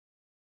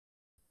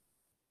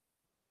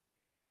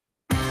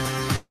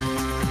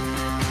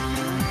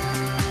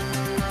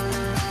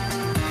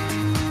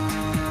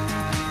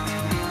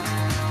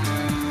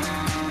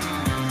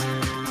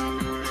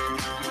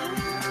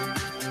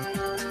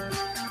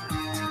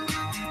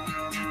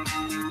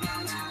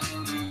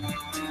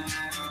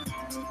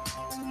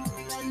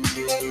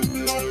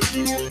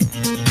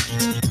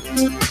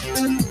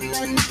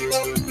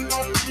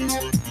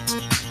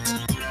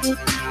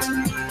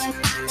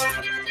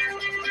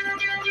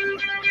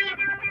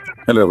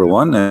Hello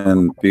everyone,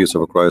 and peace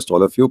of Christ to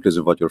all of you. Please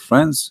invite your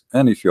friends,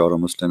 and if you are a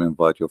Muslim,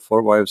 invite your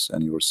 4 wives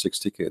and your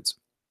 60 kids.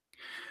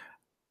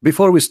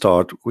 Before we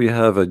start, we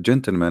have a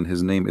gentleman,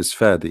 his name is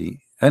Fadi,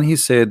 and he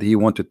said he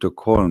wanted to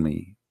call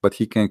me, but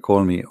he can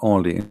call me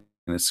only in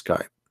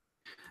Skype.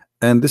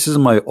 And this is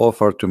my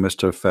offer to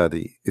Mr.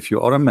 Fadi. If you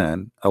are a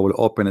man, I will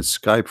open a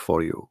Skype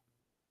for you,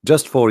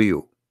 just for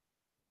you.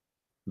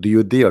 Do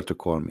you dare to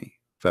call me,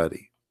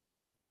 Fadi?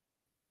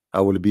 I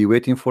will be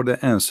waiting for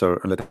the answer,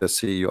 and let us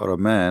see you are a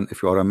man,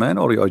 if you are a man,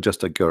 or you are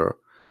just a girl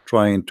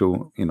trying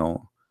to,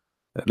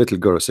 a little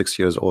girl 6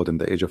 years old in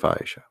the age of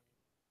Aisha.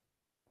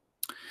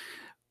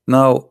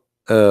 Now,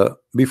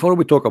 before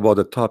we talk about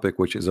the topic,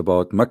 which is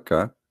about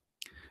Mecca,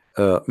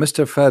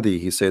 Mr. Fadi,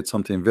 he said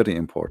something very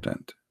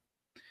important.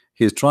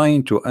 He's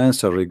trying to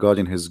answer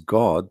regarding his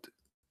God,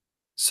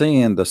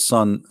 saying the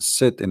sun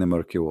set in the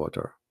murky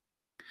water.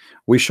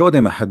 We showed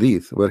him a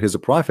hadith where his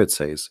prophet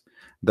says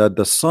that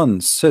the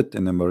sun set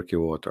in the murky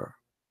water.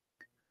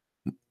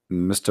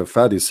 Mr.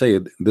 Fadi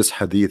said this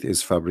hadith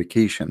is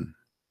fabrication,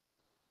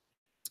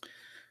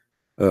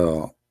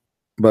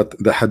 but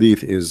the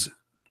hadith is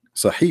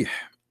sahih,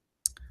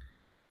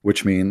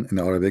 which mean in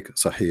Arabic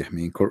sahih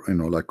mean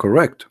like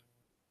correct.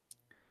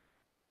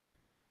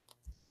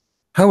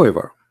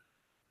 However,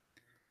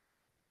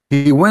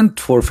 he went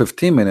for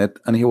 15 minutes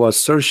and he was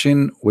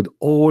searching with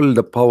all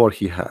the power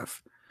he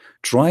have,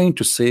 trying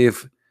to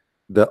save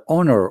the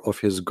honor of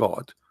his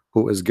God,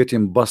 who is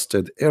getting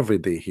busted every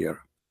day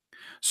here.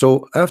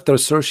 So after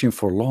searching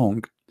for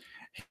long,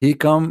 he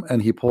come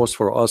and he posed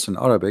for us in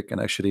Arabic, and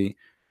actually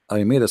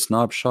I made a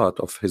snapshot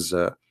of his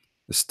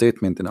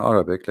statement in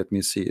Arabic. Let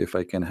me see if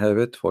I can have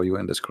it for you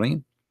on the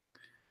screen.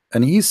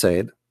 And he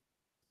said,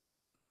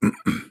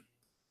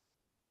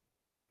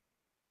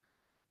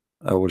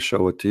 I will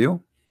show it to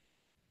you.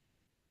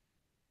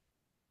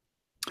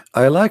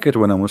 I like it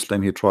when a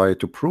Muslim he try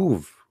to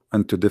prove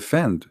and to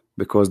defend,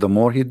 because the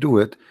more he do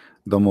it,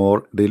 the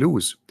more they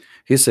lose.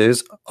 He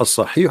says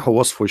الصحيح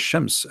وصف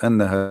الشمس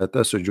أنها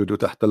تسجد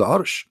تحت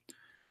العرش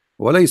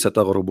وليس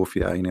تغرب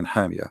في عين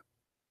حامية.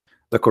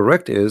 The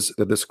correct is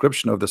the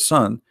description of the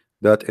sun,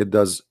 that it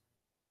does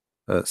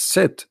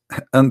sit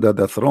under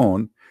the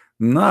throne,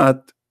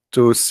 not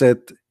to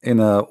sit in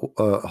a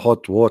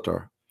hot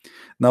water.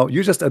 Now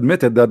you just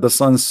admitted that the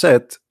sun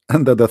set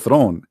under the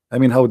throne. I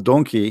mean, how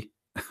donkey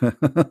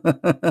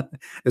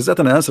is that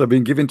an answer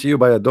being given to you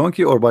by a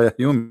donkey or by a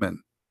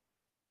human?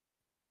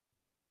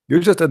 You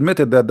just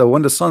admitted that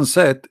when the sun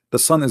set, the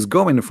sun is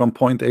going from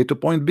point A to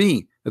point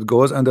B. It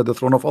goes under the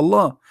throne of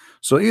Allah.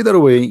 So either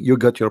way, you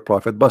got your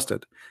prophet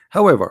busted.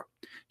 However,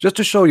 just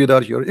to show you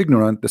that you're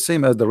ignorant, the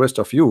same as the rest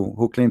of you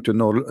who claim to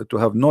know, to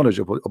have knowledge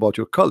about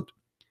your cult,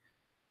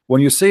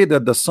 when you say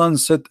that the sun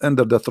set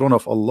under the throne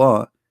of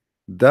Allah,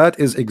 that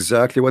is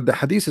exactly what the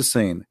hadith is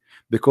saying,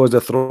 because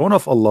the throne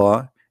of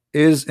Allah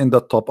is in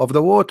the top of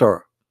the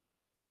water.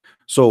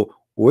 So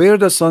where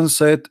the sun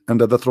set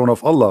under the throne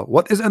of Allah,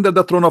 what is under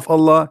the throne of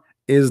Allah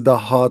is the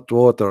hot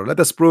water. Let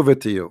us prove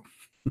it to you.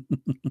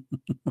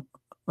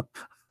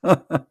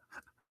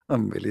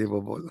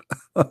 Unbelievable.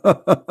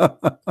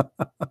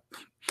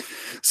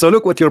 So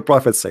look what your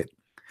prophet said,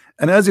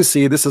 and as you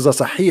see, this is a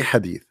sahih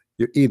hadith.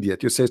 You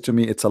idiot, you say to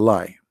me it's a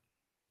lie.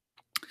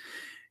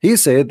 He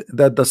said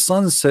that the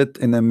sun set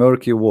in a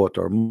murky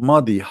water,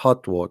 muddy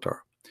hot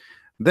water.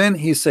 Then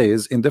he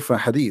says in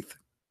different hadith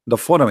the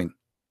following,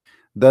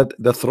 that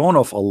the throne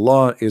of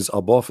Allah is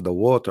above the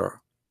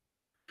water.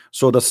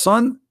 So the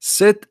sun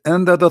sit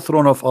under the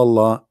throne of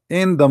Allah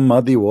in the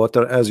muddy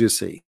water, as you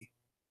say.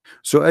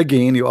 So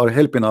again, you are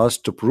helping us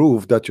to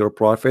prove that your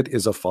prophet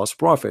is a false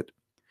prophet.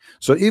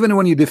 So even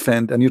when you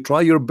defend and you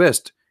try your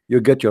best,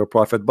 you get your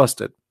prophet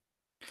busted.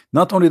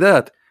 Not only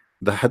that,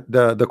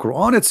 the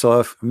Quran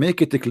itself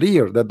make it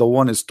clear that the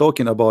one is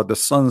talking about the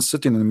sun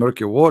sitting in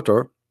murky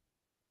water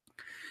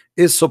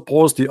is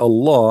supposedly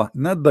Allah,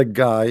 not the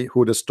guy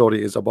who the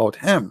story is about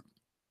him.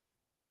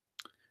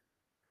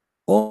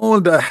 All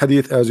the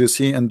hadith, as you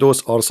see, and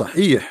those are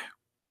sahih,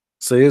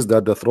 says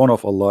that the throne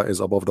of Allah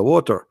is above the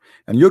water,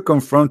 and you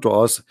confirm to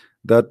us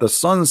that the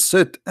sun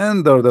sit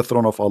under the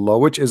throne of Allah,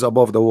 which is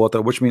above the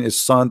water, which means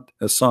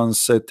a sun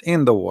sit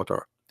in the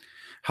water.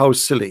 How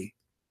silly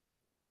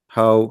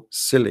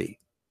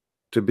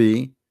to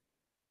be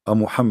a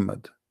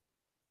Muhammad,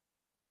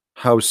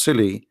 how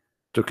silly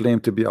to claim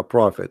to be a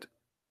prophet.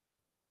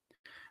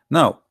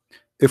 Now,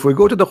 if we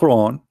go to the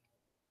Quran,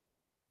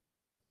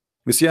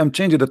 we see I'm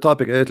changing the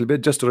topic a little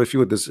bit just to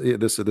refute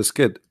this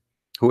kid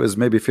who is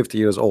maybe 50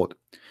 years old.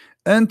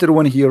 Enter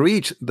when he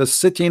reached the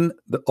sitting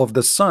of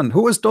the sun.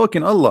 Who is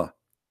talking? Allah.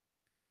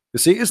 You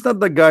see, it's not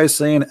the guy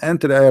saying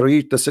enter I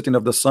reach the sitting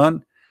of the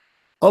sun.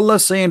 Allah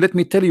saying, let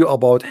me tell you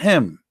about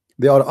him.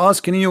 They are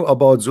asking you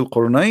about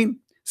Zulqarnain.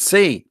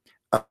 Say,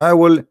 I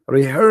will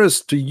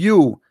rehearse to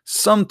you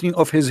something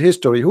of his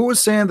history. Who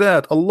is saying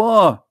that?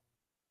 Allah.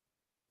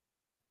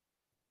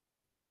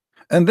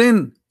 And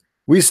then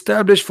we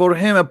established for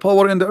him a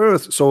power in the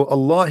earth. So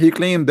Allah, he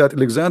claimed that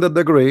Alexander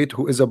the Great,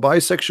 who is a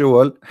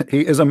bisexual,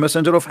 he is a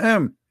messenger of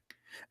him,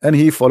 and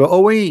he follow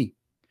away.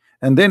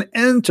 And then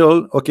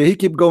until, okay, he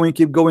keep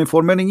going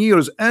for many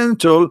years,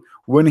 until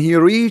when he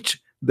reached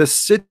the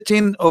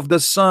setting of the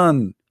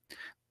sun.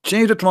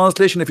 Change the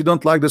translation if you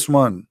don't like this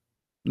one.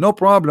 No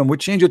problem, we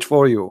change it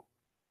for you.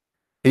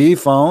 He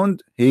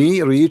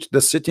reached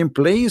the sitting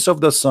place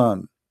of the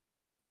sun.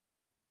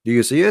 Do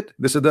you see it?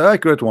 This is the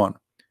accurate one.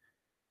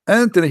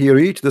 Until he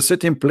reached the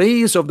sitting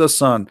place of the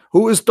sun.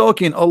 Who is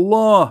talking?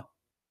 Allah.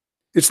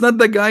 It's not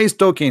the guy is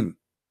talking.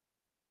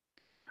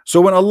 So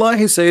when Allah,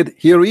 he said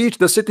he reached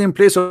the sitting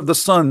place of the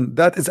sun,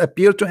 that is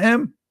appeared to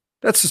him.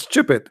 That's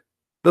stupid.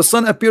 The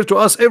sun appeared to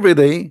us every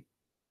day.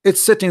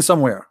 It's sitting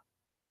somewhere.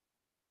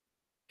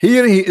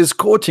 Here he is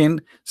quoting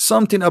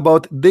something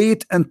about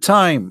date and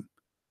time.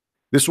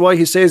 This is why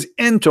he says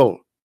until.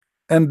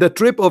 And the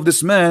trip of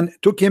this man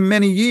took him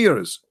many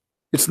years.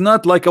 It's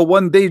not like a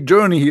one-day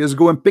journey. He is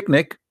going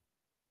picnic.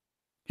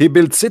 He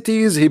built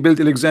cities, he built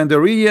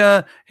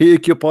Alexandria, he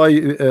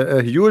occupied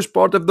a huge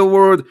part of the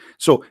world.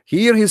 So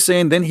here he's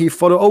saying then he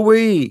fell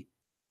away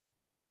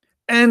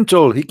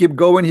until he keep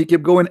going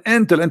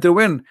until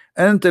when?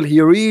 Until he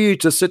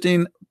reached the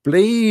sitting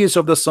place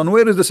of the sun.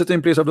 Where is the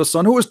sitting place of the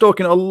sun? Who is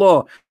talking?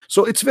 Allah.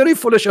 So it's very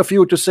foolish of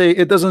you to say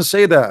it doesn't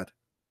say that.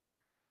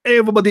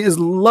 Everybody is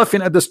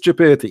laughing at the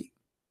stupidity.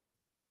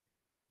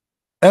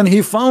 And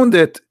he found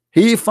it.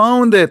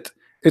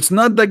 It's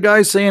not the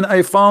guy saying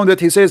I found it.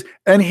 He says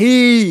and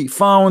he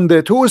found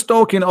it. Who is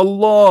talking?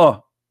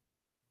 Allah.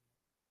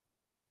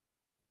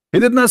 He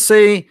did not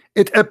say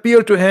it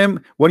appeared to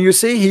him. When you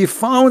say he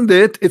found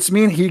it, it's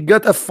mean he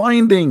got a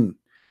finding,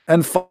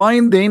 and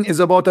finding is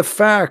about a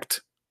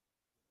fact,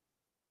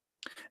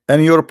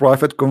 and your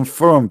prophet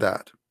confirmed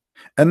that.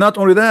 And not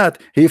only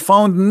that, he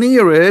found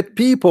near it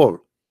people.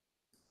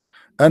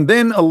 And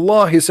then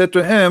Allah, he said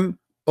to him,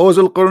 O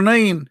Zul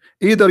Qarnayn,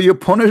 either you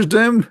punish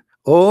them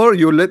or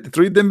you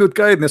treat them with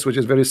kindness, which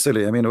is very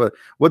silly. I mean,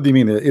 what do you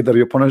mean? Either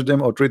you punish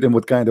them or treat them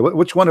with kindness.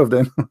 Which one of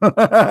them?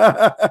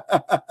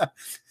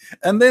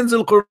 And then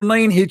Zul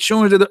Qarnayn, he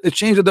changed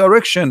the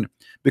direction,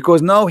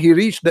 because now he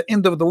reached the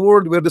end of the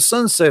world where the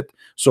sun set.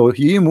 So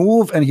he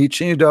moved and he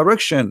changed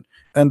direction.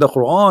 And the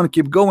Quran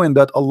keep going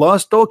that Allah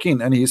is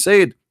talking, and he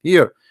said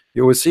here,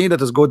 you will see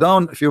that, let's go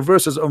down a few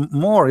verses or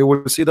more, you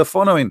will see the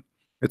following.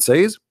 It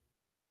says,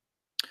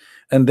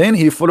 and then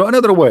he followed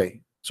another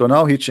way. So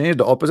now he changed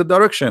the opposite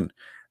direction.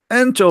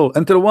 Until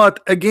what?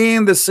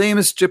 Again the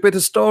same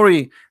stupid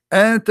story.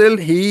 Until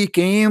he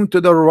came to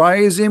the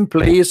rising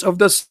place of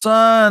the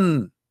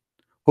sun.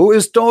 Who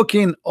is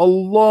talking?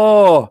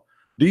 Allah.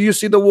 Do you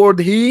see the word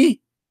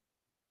he?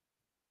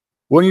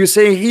 When you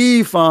say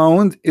he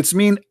found, it's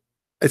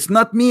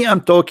not me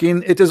I'm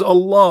talking, it is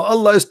Allah.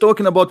 Allah is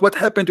talking about what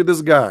happened to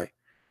this guy.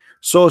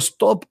 So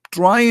stop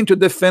trying to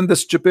defend the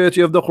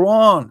stupidity of the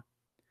Quran.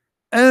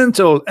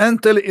 Until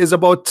is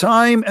about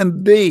time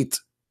and date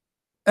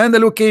and the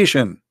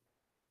location.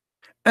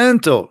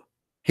 Until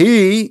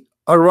he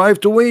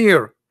arrived to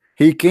where?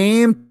 He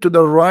came to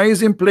the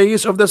rising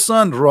place of the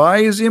sun.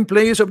 Rising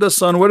place of the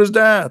sun, where is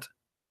that?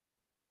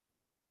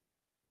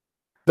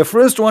 The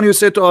first one you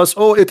said to us,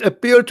 oh, it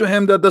appeared to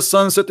him that the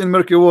sun set in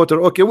murky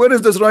water. Okay, where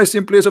is this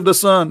rising place of the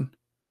sun?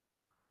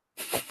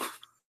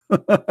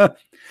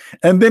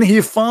 And then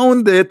he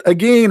found it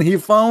again. He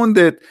found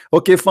it.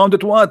 Okay, found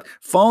it what?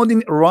 Found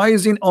in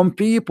rising on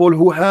people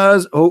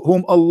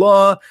whom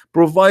Allah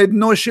provide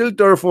no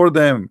shelter for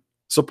them.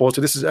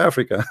 Supposedly this is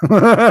Africa.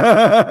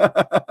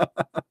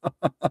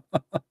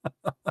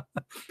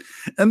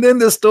 And then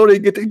the story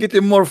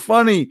getting more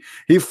funny.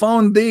 He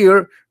found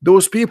there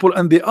those people,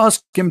 and they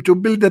asked him to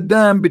build a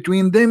dam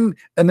between them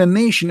and a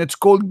nation. It's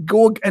called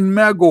Gog and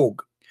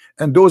Magog.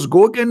 And those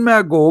Gog and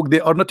Magog,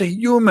 they are not a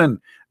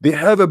human. They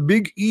have a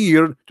big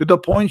ear to the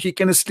point he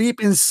can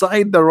sleep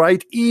inside the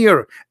right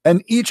ear.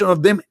 And each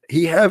of them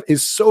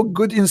is so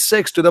good in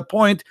sex to the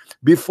point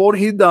before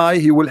he die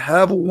he will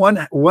have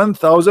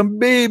 1,000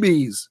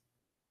 babies.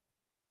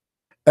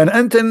 And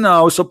until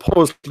now,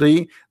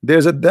 supposedly,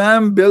 there's a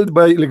dam built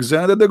by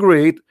Alexander the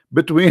Great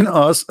between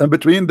us and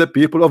between the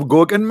people of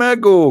Gog and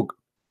Magog.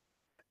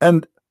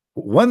 And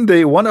one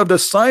day, one of the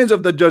signs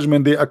of the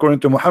judgment day,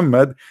 according to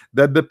Muhammad,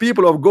 that the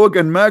people of Gog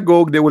and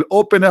Magog, they will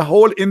open a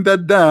hole in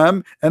that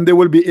dam and they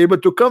will be able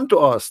to come to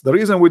us. The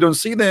reason we don't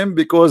see them,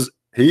 because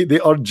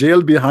they are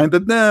jailed behind the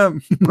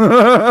dam.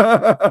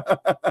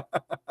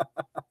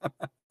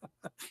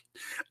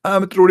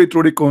 I'm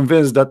truly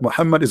convinced that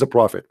Muhammad is a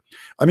prophet.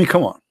 I mean,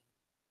 come on.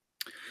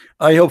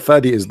 I hope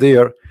Fadi is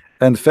there.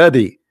 And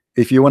Fadi,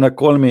 if you want to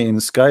call me in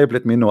Skype,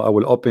 let me know. I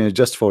will open it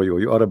just for you.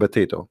 You are a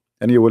potato,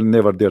 and you will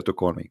never dare to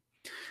call me.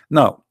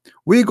 Now,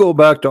 we go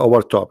back to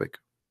our topic,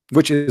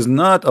 which is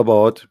not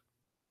about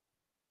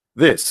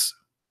this,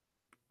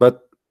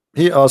 but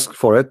he asked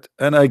for it,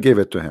 and I gave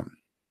it to him.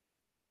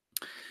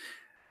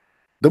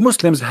 The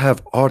Muslims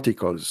have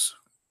articles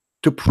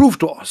to prove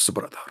to us,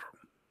 brother,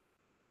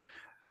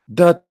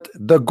 that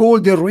the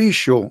golden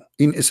ratio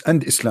in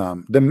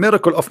Islam, the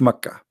miracle of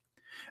Mecca,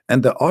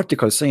 And the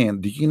article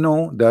saying, do you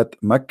know that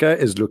Mecca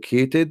is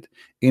located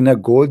in a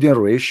golden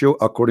ratio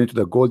according to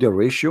the golden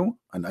ratio?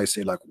 And I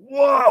say like,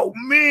 wow,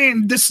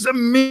 man, this is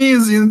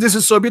amazing. This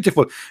is so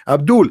beautiful.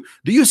 Abdul,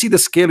 do you see the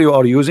scale you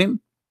are using?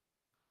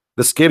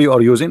 The scale you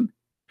are using?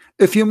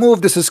 If you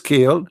move this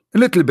scale a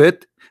little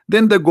bit,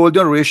 then the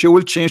golden ratio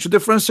will change to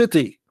different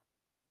city.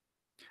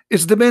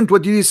 It's depends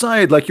what you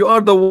decide. Like you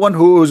are the one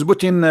who is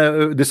putting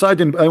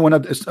deciding I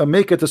want to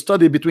make it a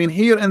study between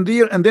here and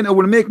there, and then I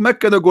will make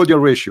Mecca the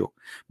golden ratio.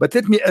 But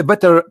let me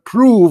better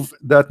prove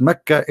that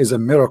Mecca is a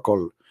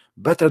miracle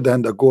better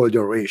than the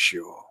golden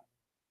ratio.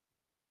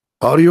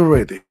 Are you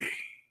ready?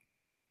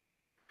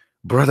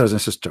 Brothers and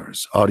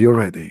sisters, are you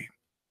ready?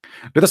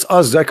 Let us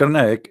ask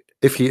Zacharias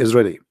if he is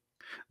ready.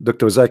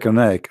 Dr.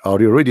 Zacharias, are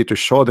you ready to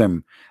show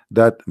them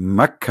that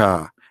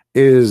Mecca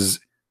is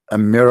a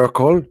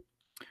miracle?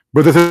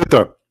 Brother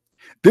sister,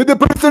 did the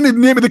person is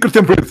named the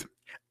Christian Prince,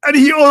 and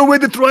he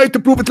already tried to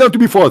prove Islam to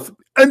be false,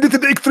 and this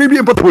is extremely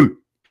impossible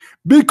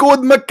because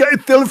Mecca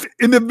itself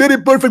in a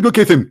very perfect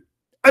location,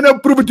 and I'll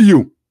prove it to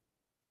you.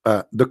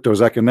 Dr.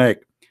 Zacharias,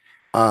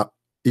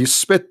 you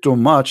spit too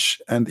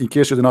much, and in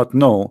case you do not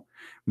know,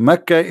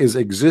 Mecca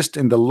exists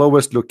in the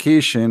lowest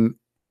location,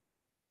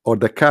 or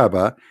the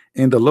Kaaba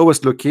in the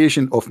lowest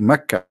location of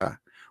Mecca,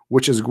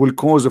 which will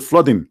cause a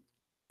flooding.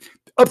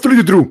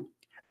 Absolutely true.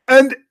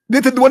 And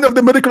this is one of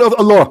the miracles of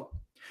Allah,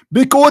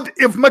 because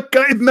if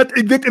Mecca is not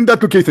exist in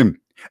that location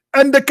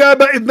and the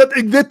Kaaba is not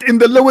exist in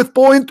the lowest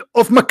point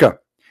of Mecca,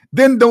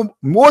 then the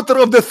water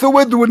of the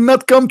sewage will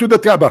not come to the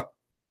Kaaba.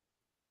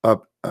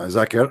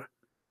 Zakir,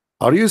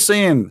 are you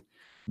saying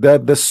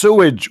that the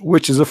sewage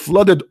which is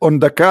flooded on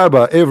the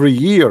Kaaba every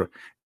year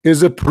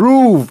is a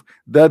proof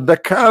that the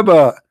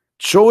Kaaba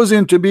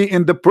chosen to be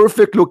in the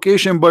perfect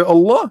location by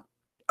Allah?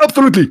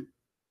 Absolutely,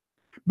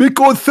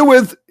 because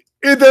sewage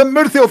is a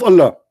mercy of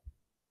Allah.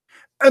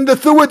 And the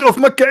sewage of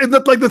Mecca is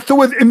not like the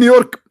sewage in New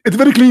York. It's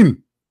very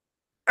clean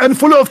and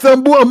full of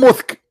shampoo and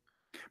musk,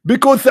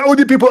 because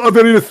Saudi people are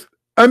very rich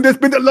and they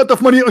spend a lot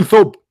of money on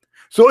soap,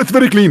 so it's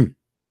very clean.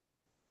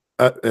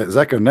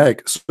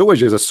 Zacharias,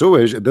 sewage is a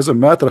sewage. It doesn't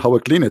matter how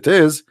clean it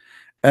is.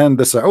 And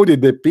the Saudi,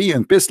 they pee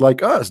and piss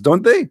like us,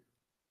 don't they?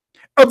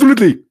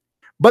 Absolutely.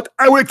 But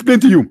I will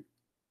explain to you,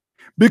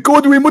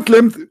 because we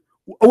Muslims,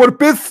 our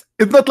piss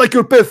is not like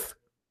your piss.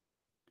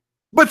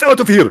 But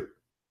out of here.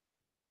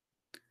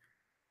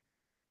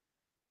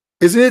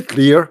 Isn't it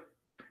clear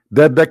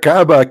that the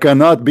Kaaba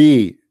cannot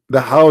be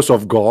the house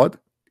of God?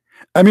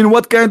 I mean,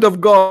 what kind of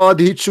God?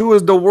 He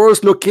chose the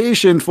worst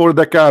location for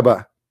the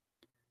Kaaba.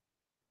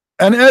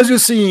 And as you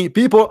see,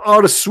 people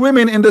are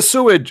swimming in the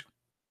sewage.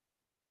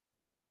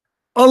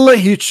 Allah,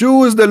 He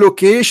chose the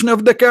location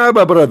of the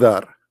Kaaba,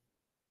 brother.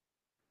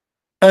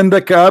 And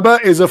the Kaaba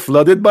is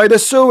flooded by the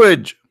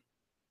sewage.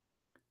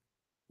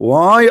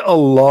 Why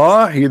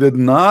Allah, He did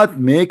not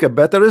make a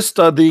better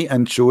study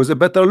and choose a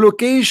better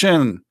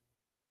location?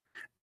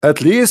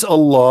 At least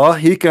Allah,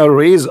 He can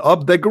raise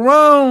up the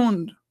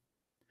ground.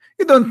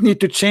 You don't need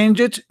to change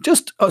it.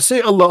 Just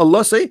say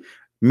Allah, say,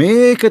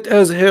 make it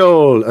as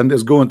hill, and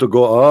it's going to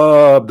go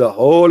up the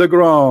whole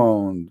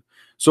ground.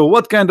 So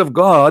what kind of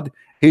God?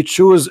 He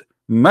chose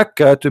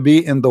Mecca to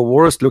be in the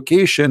worst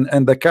location,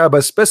 and the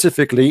Kaaba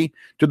specifically,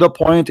 to the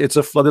point it's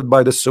flooded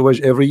by the sewage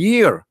every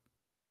year.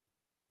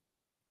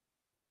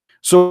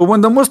 So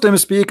when the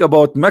Muslims speak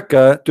about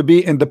Mecca to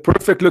be in the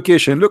perfect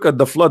location, look at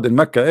the flood in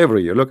Mecca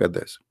every year. Look at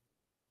this.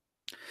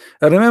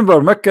 And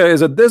remember, Mecca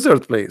is a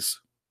desert place.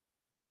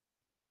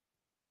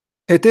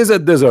 It is a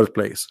desert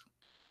place.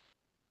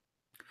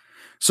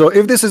 So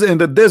if this is in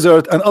the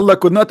desert and Allah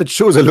could not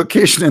choose a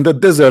location in the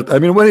desert, I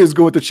mean, where is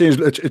going to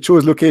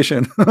choose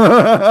location?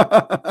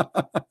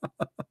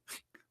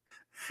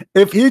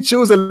 If He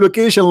chose a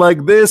location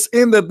like this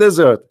in the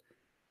desert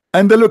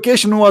and the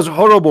location was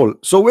horrible,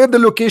 so where the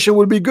location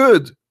will be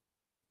good?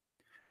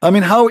 I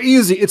mean, how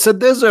easy? It's a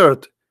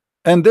desert,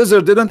 and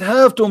desert didn't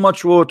have too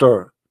much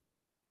water.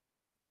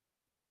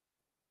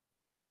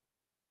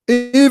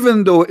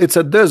 Even though it's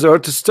a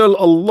desert, still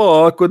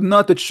Allah could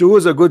not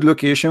choose a good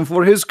location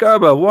for His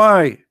Kaaba.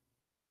 Why?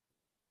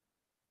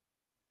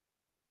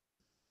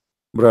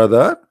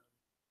 Brother,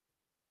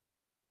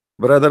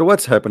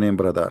 what's happening,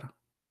 brother?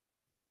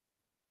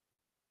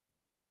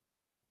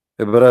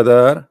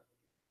 Brother,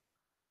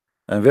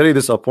 I'm very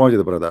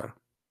disappointed, brother.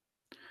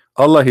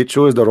 Allah, He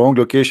chose the wrong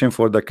location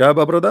for the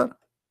Kaaba, brother.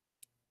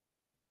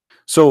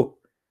 So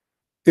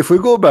if we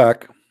go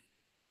back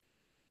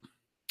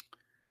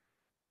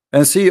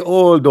and see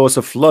all those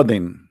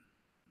flooding,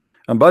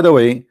 and by the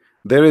way,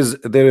 there is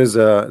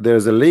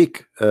a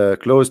lake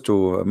close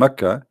to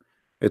Mecca.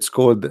 It's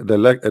called the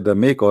lake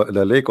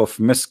of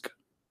Misk,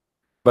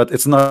 but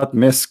it's not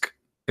Misk.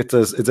 It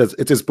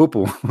is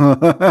poo-poo.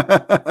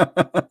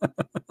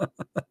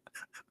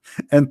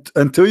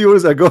 and 2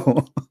 years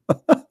ago,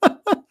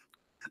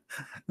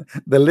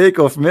 the lake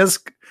of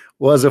Misk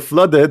was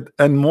flooded,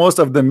 and most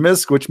of the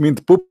Misk, which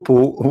means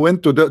poo-poo,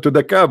 went to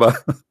the Kaaba.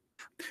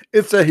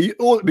 It's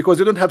because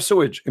you don't have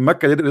sewage in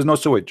Mecca. There is no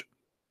sewage.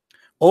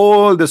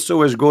 All the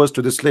sewage goes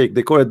to this lake.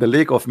 They call it the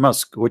lake of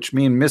musk, which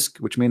mean misk,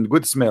 which means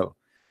good smell,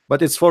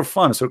 but it's for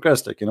fun,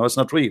 sarcastic, you know, it's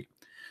not real.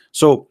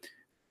 So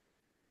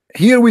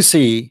here we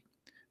see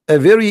a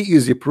very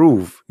easy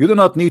proof. You do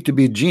not need to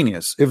be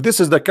genius. If this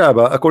is the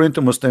Kaaba, according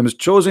to Muslims,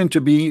 chosen to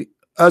be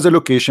as a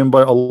location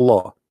by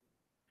Allah.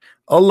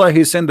 Allah,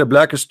 he sent the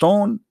black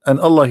stone, and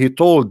Allah, he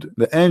told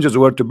the angels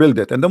where to build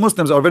it. And the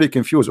Muslims are very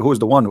confused. Who is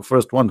the one who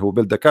first one who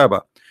built the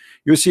Kaaba?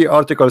 You see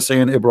articles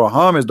saying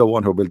Abraham is the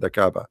one who built the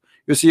Kaaba.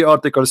 You see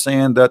articles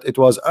saying that it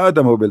was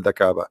Adam who built the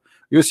Kaaba.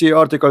 You see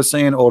articles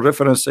saying or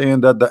reference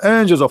saying that the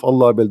angels of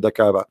Allah built the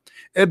Kaaba.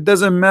 It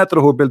doesn't matter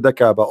who built the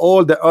Kaaba.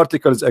 All the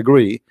articles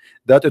agree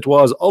that it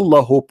was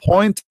Allah who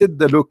pointed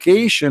the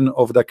location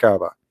of the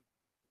Kaaba.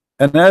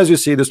 And as you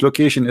see, this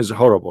location is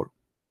horrible.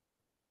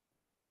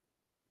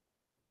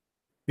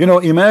 You know,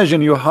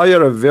 imagine you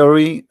hire a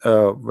very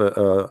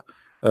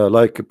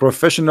like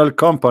professional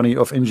company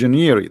of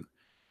engineering,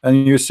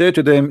 and you say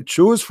to them,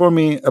 choose for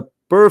me a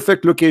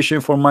perfect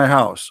location for my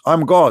house.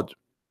 I'm God.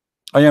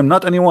 I am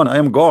not anyone. I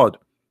am God.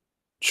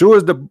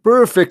 Choose the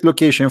perfect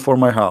location for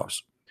my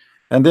house.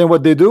 And then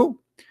what they do?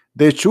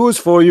 They choose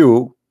for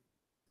you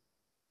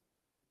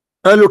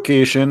a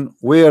location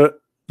where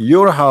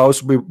your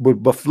house will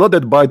be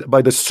flooded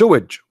by the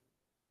sewage.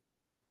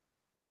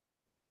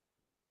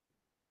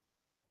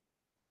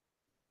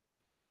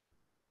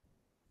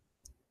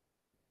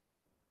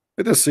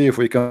 Let us see if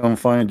we can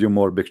find you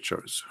more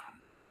pictures.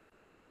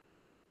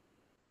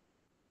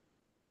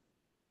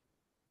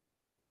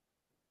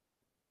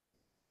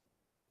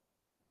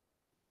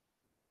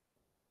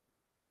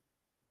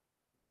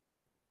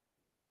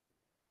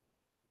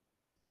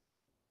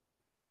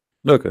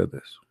 Look at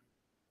this.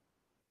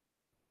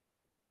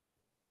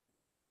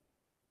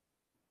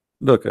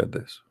 Look at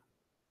this.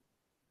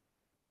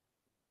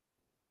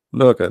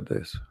 Look at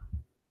this.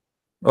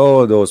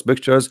 All those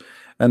pictures,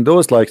 and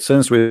those, like,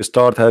 since we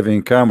start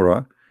having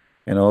camera,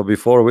 you know,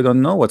 before we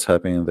don't know what's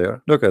happening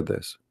there. Look at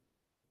this.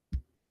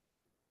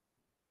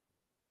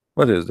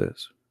 What is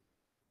this?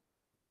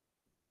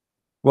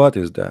 What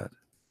is that?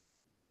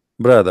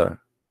 Brother,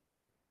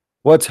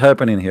 what's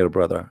happening here,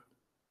 brother?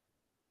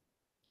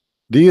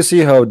 Do you see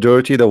how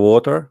dirty the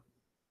water?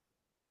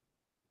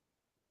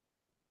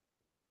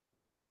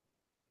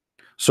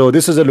 So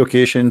this is a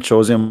location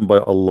chosen by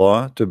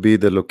Allah to be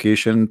the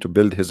location to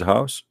build his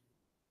house.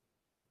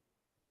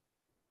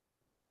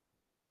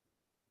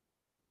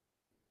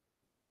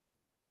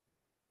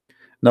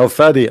 Now,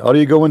 Fadi, are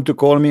you going to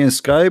call me in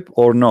Skype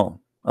or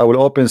no? I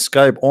will open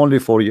Skype only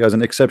for you as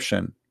an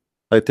exception.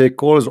 I take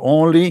calls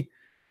only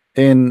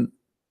in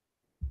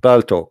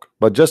Paltalk,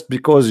 but just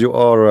because you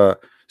are a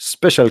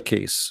special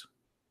case.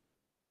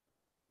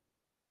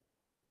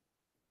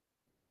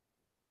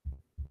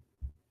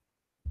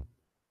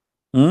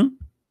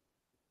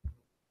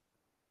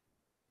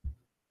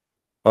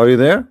 Are you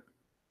there?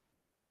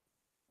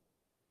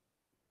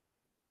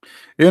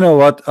 You know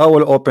what? I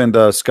will open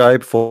the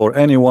Skype for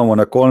anyone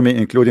wanna call me,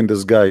 including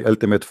this guy,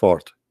 Ultimate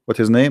Fort. What's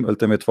his name?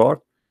 Ultimate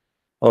Fort?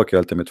 Okay,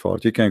 Ultimate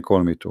Fort. You can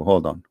call me too.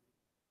 Hold on.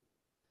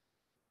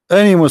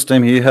 Any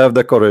Muslim, he have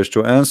the courage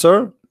to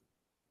answer.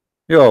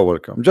 You're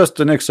welcome. Just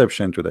an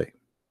exception today.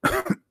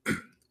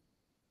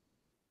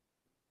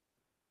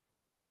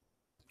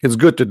 It's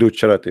good to do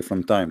charity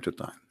from time to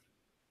time.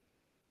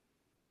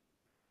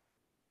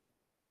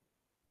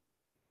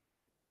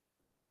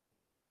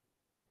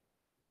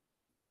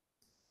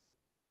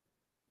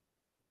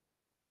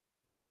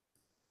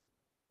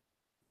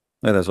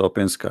 Let us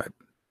open Skype.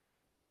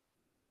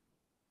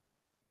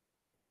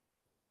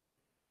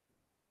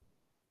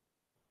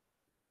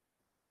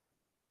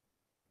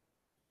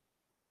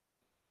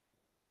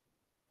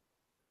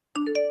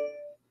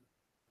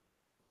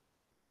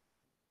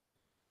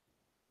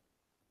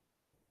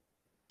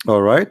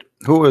 All right.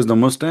 Who is the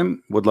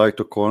Muslim would like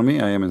to call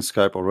me? I am in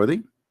Skype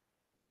already.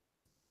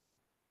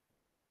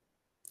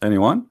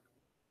 Anyone?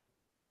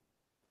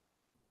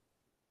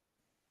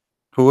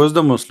 Who is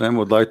the Muslim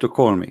would like to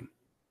call me?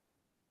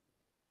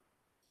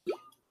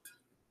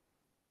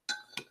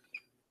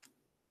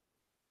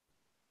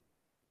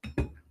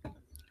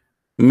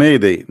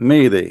 Mayday,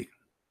 Mayday.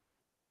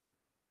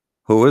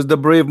 Who is the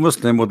brave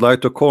Muslim would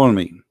like to call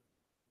me?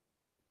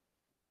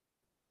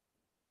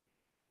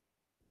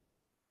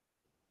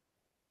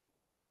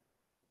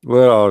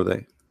 Where are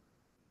they?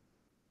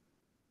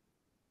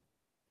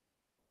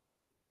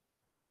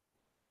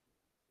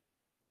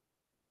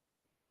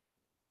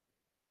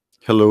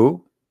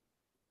 Hello?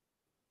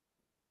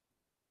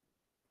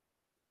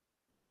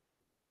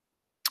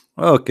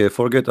 Okay,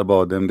 forget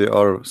about them. They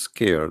are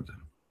scared.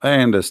 I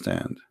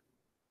understand.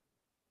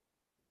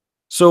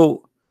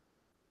 So,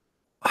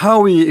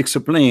 how we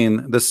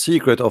explain the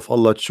secret of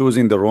Allah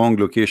choosing the wrong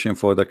location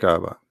for the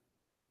Kaaba?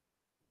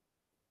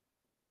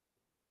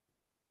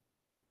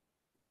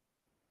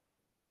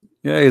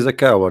 Yeah, he's a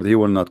coward. He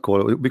will not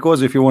call.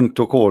 Because if you want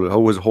to call,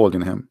 who is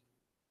holding him?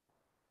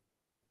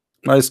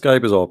 My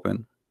Skype is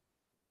open.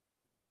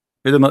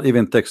 He did not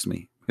even text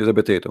me. He's a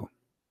potato.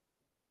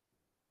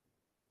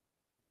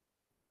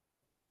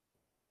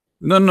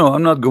 No, no,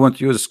 I'm not going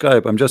to use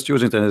Skype. I'm just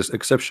using it as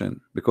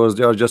exception because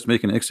they are just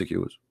making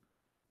excuse.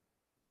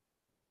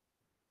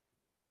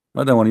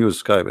 I don't want to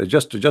use Skype. It's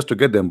just to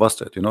get them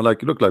busted. You know,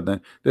 like look like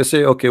they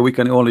say, okay, we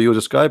can only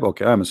use Skype.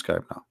 Okay, I'm a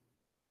Skype now.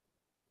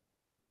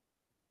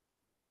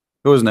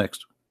 Who's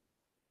next?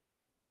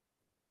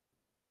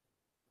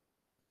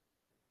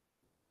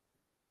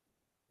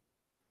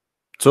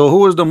 So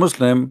who is the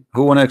Muslim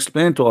who want to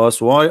explain to us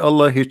why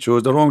Allah he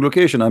chose the wrong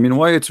location? I mean,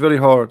 why it's very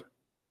hard?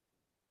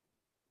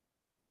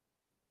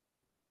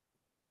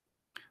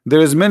 There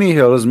is many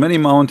hills, many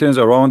mountains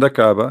around the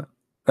Kaaba,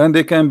 and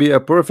they can be a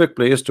perfect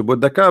place to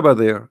put the Kaaba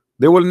there.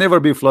 They will never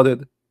be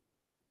flooded.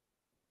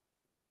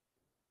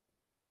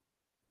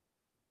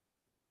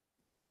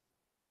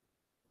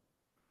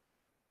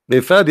 Hey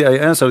Fadi, I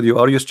answered you.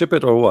 Are you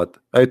stupid or what?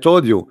 I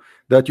told you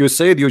that you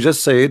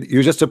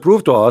just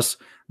proved to us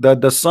that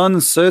the sun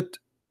sit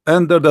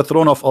under the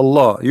throne of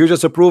Allah. You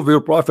just proved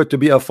your prophet to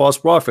be a false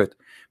prophet,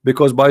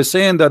 because by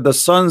saying that the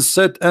sun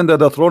sit under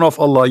the throne of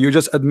Allah, you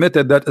just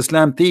admitted that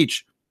Islam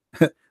teach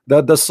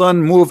that the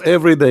sun move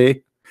every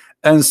day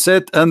and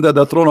sit under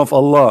the throne of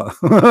Allah.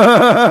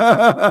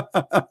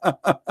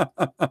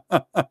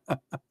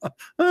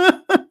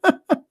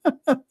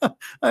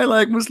 I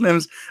like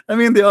Muslims. I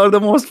mean, they are the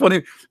most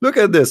funny. Look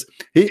at this.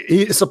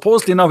 He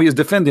supposedly now he is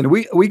defending.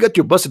 We got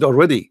you busted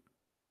already.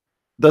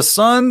 The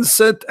sun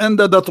set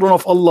under the throne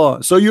of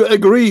Allah. So you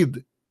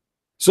agreed.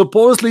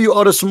 Supposedly you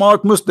are a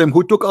smart Muslim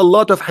who took a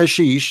lot of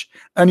hashish,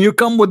 and you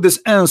come with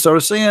this answer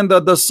saying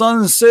that the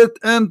sun set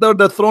under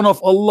the throne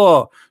of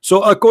Allah.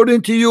 So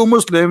according to you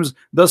Muslims,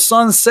 the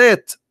sun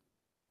set,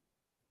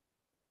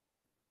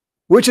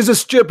 which is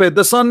stupid.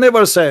 The sun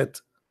never set.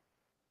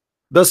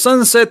 The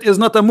sunset is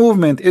not a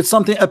movement, it's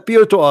something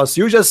appear to us.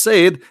 You just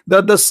said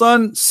that the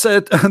sun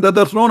set under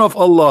the throne of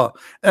Allah,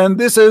 and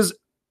this is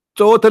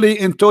totally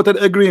in total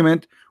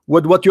agreement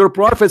with what your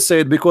prophet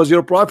said, because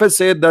your prophet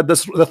said that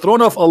the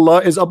throne of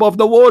Allah is above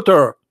the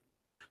water.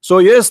 So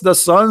yes, the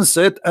sun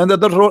set under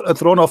the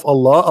throne of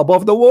Allah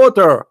above the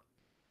water.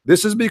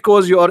 This is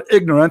because you are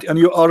ignorant and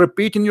you are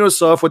repeating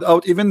yourself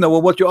without even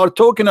knowing what you are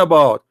talking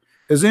about.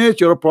 Isn't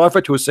it your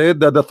prophet who said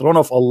that the throne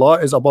of Allah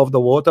is above the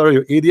water,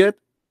 you idiot?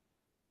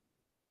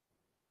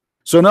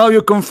 So now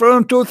you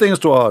confirm two things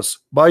to us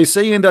by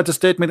saying that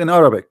statement in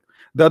Arabic,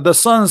 that the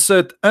sun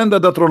set under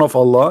the throne of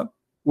Allah,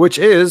 which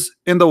is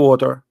in the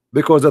water,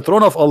 because the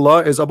throne of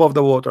Allah is above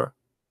the water.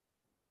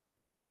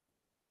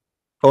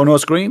 Oh, no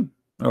screen?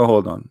 Oh,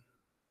 hold on.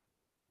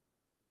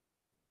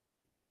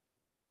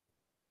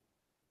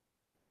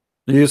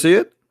 You see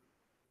it?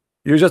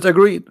 You just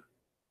agreed.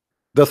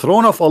 The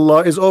throne of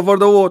Allah is over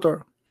the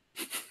water.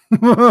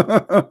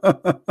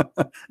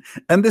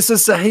 And this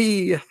is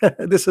Sahih.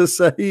 This is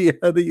Sahih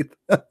Hadith.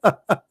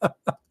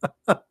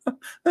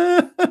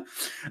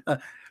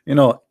 You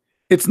know,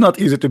 it's not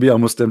easy to be a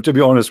Muslim, to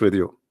be honest with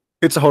you.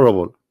 It's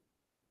horrible.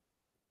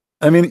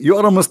 I mean, you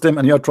are a Muslim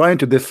and you are trying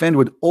to defend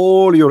with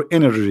all your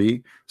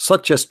energy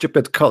such a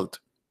stupid cult,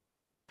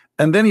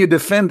 and then you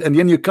defend, and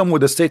then you come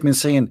with a statement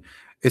saying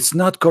it's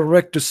not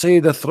correct to say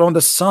the throne,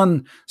 the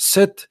sun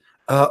set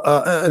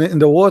in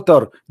the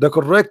water. The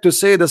correct to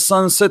say the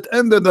sun set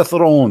under the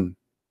throne.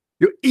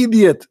 You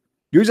idiot!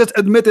 You just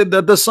admitted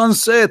that the sun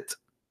set.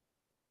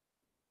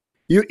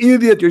 You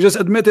idiot! You just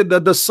admitted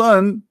that the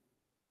sun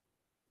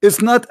is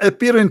not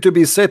appearing to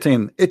be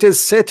setting; it is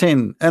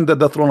setting under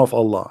the throne of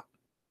Allah.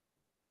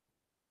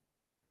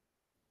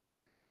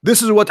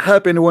 This is what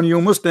happened when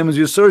you Muslims,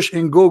 you search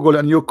in Google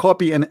and you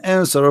copy an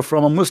answer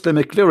from a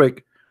Muslim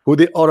cleric who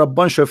they are a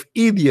bunch of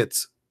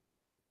idiots,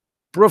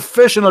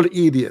 professional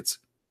idiots.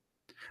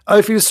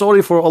 I feel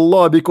sorry for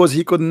Allah because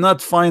he could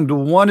not find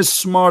one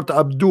smart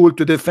Abdul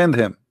to defend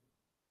him.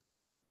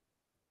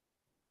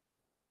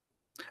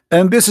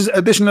 And this is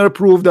additional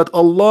proof that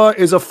Allah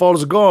is a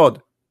false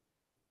God.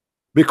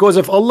 Because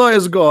if Allah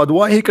is God,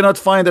 why he cannot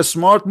find a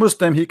smart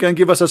Muslim he can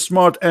give us a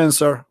smart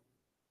answer?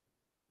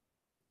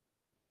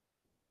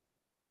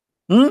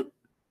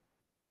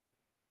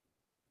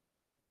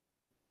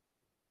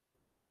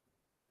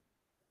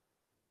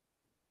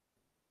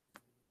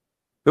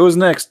 Who's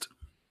next?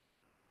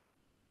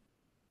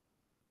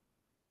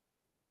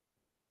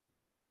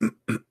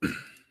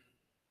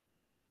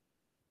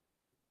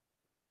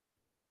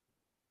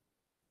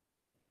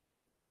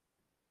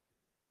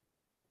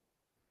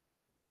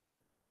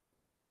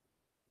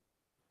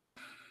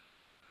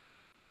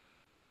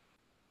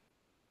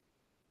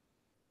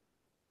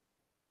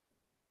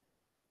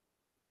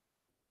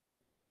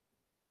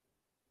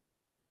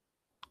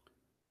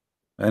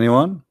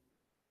 Anyone?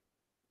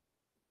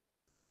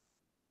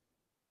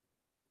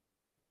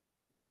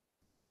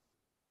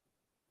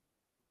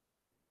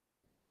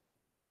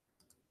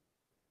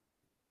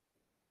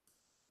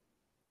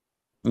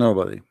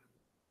 Nobody.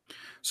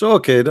 So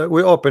okay,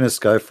 we open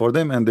Skype for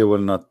them and they will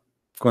not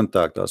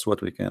contact us.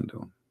 What we can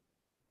do?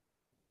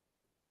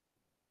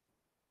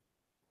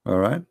 All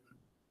right.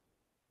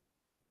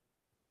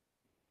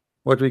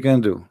 What we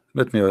can do?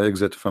 Let me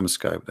exit from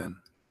Skype then.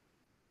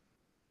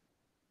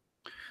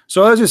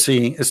 So as you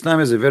see,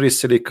 Islam is a very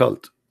silly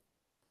cult.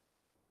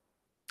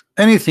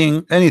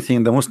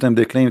 anything the Muslim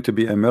they claim to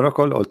be a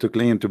miracle or to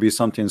claim to be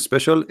something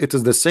special, it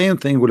is the same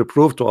thing will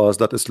prove to us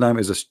that Islam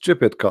is a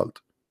stupid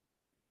cult.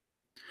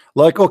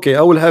 Like, okay,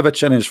 I will have a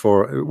challenge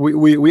for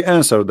we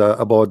answered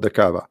about the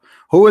Kaaba.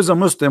 Who is a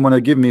Muslim when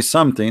I give me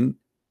something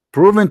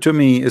proven to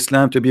me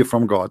Islam to be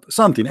from God,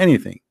 something,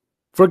 anything,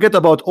 forget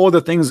about all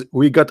the things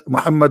we got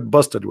Muhammad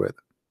busted with.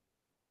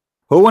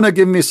 Who wanna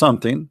give me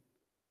something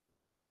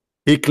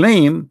he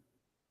claim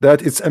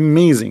that it's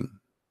amazing?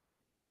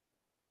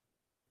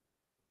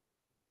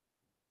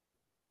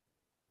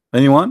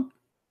 Anyone?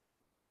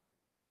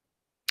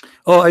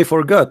 Oh, I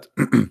forgot.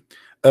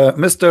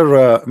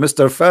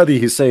 Mr. Fadi,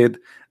 he said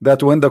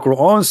that when the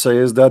Quran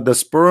says that the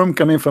sperm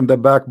coming from the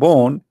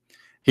backbone,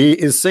 he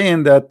is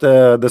saying that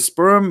the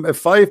sperm,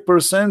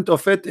 5%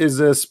 of it is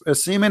a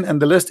semen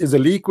and the rest is a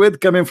liquid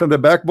coming from the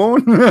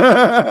backbone.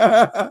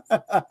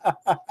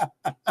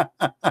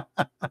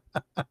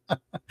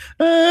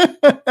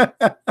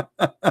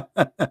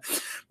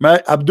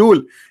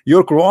 Abdul,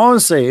 your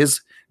Quran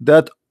says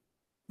that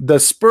the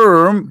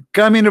sperm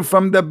coming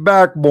from the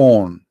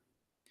backbone,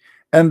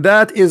 and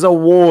that is a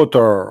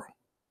water.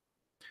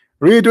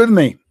 Read with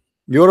me.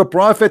 You're a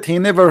prophet, he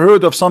never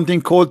heard of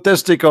something called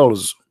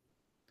testicles.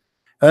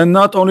 And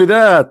not only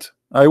that,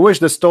 I wish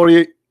the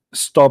story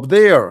stopped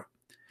there.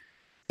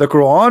 The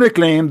Quran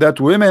claimed that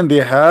women,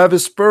 they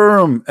have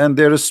sperm, and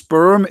their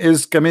sperm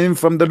is coming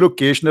from the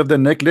location of the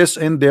necklace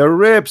in their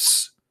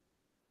ribs.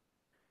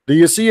 Do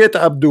you see it,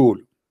 Abdul?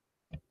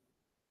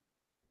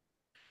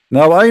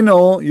 Now I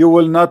know you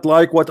will not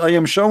like what I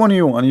am showing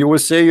you, and you will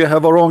say you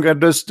have a wrong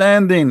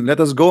understanding.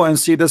 Let us go and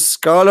see the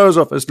scholars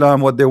of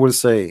Islam, what they will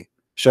say.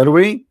 Shall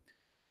we?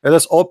 Let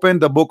us open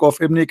the book of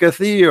Ibn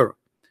Kathir.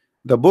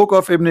 The book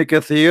of Ibn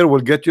Kathir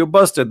will get you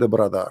busted, the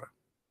brother.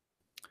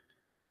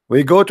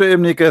 We go to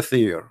Ibn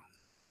Kathir.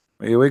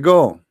 Here we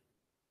go.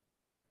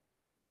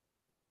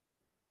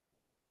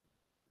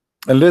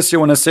 Unless you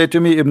want to say to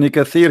me, Ibn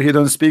Kathir, he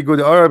don't speak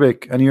good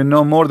Arabic, and you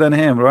know more than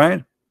him,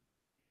 right?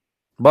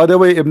 By the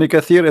way, Ibn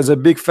Kathir is a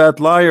big fat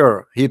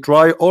liar. He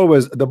try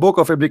always. The book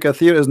of Ibn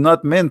Kathir is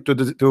not meant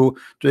to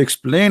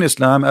explain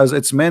Islam, as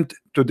it's meant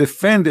to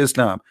defend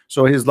Islam.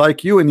 So he's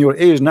like you in your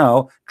age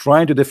now,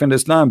 trying to defend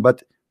Islam,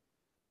 but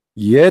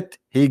yet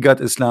he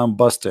got Islam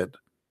busted.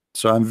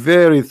 So I'm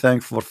very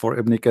thankful for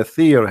Ibn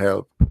Kathir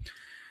help.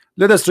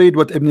 Let us read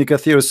what Ibn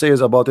Kathir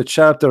says about the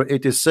chapter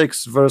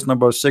 86, verse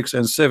number 6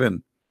 and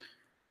 7.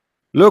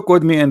 Look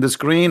with me in the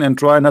screen and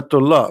try not to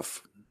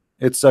laugh.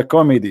 It's a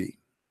comedy.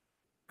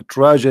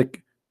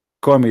 Tragic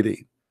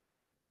comedy.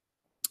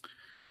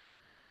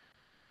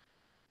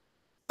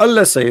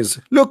 Allah says,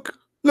 look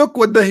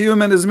what the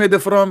human is made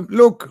from.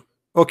 Look.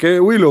 Okay,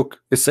 we look.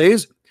 It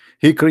says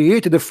he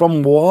created it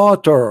from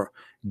water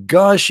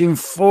gushing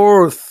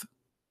forth.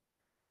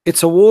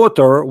 It's a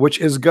water which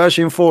is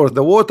gushing forth.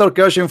 The water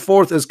gushing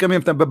forth is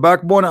coming from the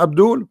backbone.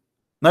 Abdul,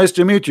 nice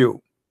to meet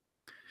you.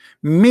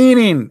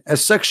 Meaning a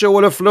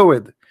sexual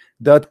fluid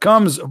that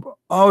comes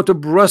out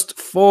of breast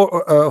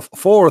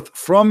forth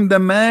from the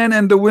man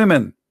and the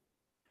women.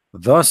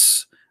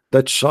 Thus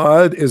the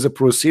child is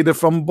proceeded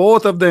from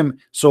both of them.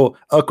 So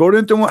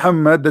according to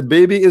Muhammad, the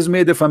baby is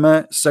made from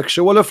a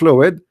sexual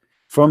fluid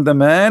from the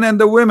man and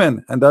the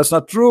women, and that's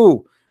not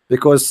true,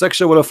 because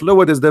sexual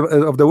fluid is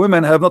of the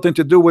women have nothing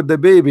to do with the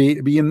baby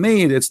being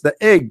made. It's the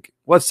egg.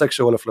 What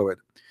sexual fluid?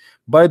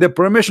 By the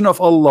permission of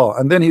Allah.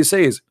 And then he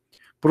says,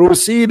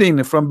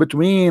 proceeding from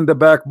between the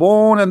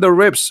backbone and the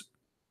ribs,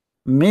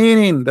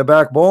 meaning the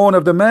backbone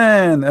of the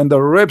man and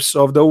the ribs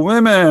of the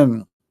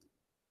women.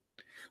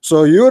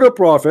 So you're a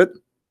prophet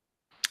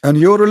and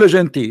your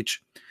religion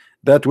teach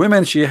that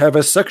women, she have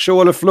a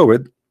sexual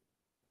fluid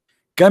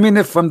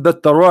coming from the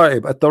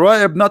taraib. A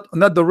taraib,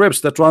 not the ribs.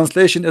 The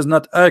translation is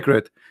not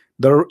accurate.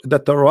 The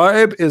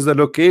taraib is the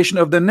location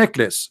of the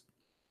necklace.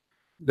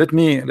 Let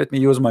me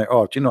use my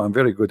art. You know, I'm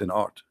very good in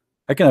art.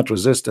 I cannot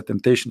resist the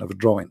temptation of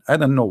drawing. I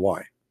don't know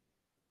why.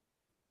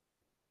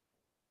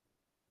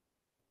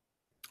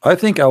 I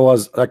think I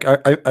was like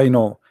I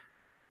know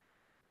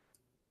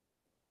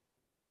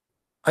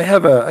I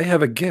have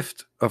a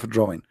gift of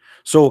drawing.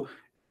 So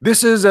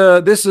this is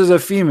a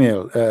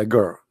female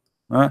girl,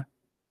 huh?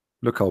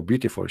 Look how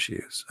beautiful she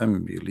is,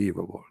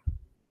 unbelievable.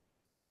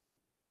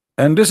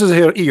 And this is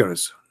her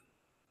ears.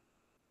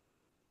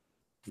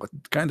 What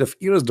kind of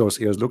ears? Those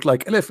ears look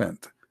like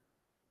elephant.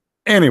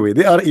 Anyway,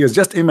 they are ears,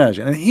 just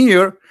imagine. And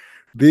here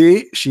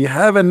she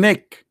have a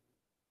neck.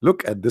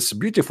 Look at this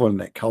beautiful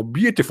neck, how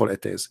beautiful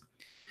it is.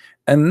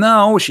 And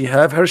now she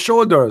have her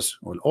shoulders.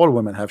 Well, all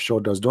women have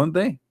shoulders, don't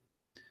they?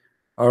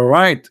 All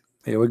right,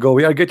 here we go.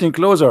 We are getting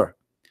closer.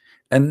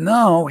 And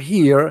now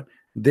here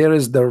there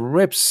is the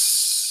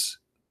ribs.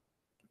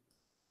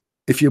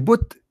 If you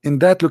put in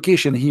that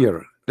location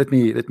here, let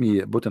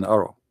me put an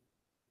arrow.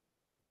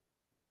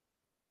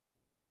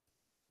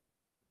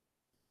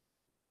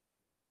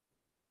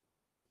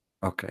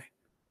 Okay.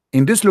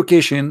 In this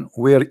location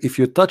where if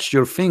you touch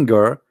your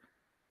finger,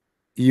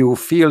 you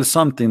feel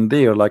something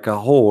there like a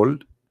hole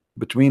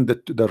between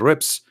the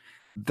ribs.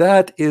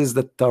 That is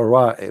the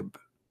taraib.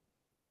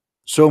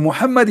 So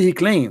Muhammad, he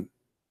claimed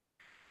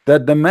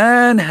that the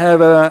man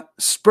have a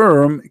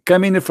sperm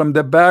coming from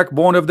the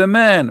backbone of the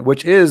man,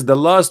 which is the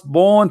last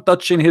bone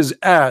touching his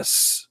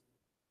ass,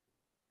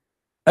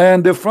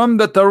 and from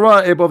the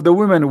taraib of the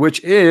woman,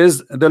 which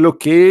is the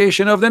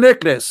location of the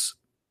necklace.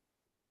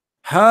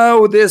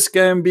 How this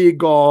can be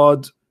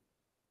God?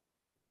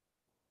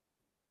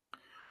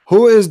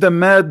 Who is the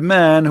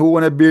madman who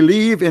want to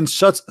believe in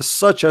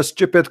such a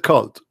stupid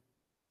cult?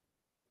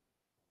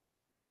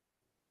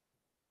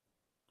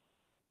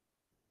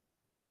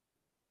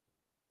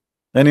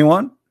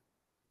 Anyone?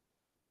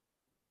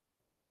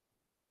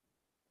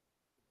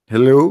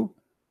 Hello?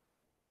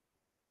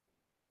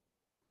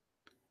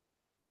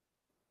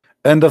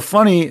 And the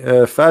funny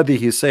Fadi,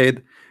 he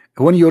said,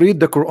 when you read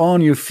the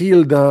Quran, you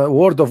feel the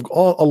word of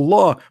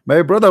Allah.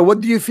 My brother, what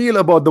do you feel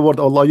about the word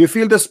Allah? You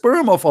feel the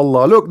sperm of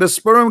Allah. Look, the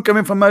sperm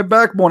coming from my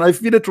backbone. I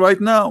feel it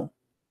right now.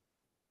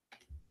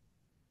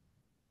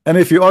 And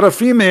if you are a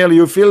female,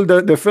 you feel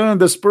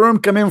the sperm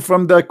coming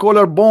from the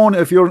collarbone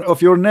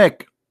of your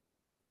neck.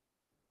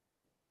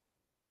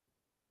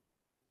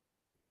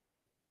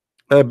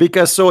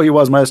 Picasso, he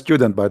was my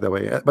student, by the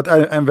way, but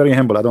I'm very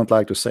humble. I don't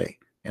like to say,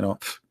 you know.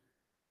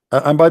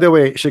 And by the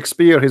way,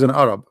 Shakespeare, he's an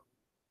Arab.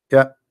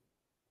 Yeah,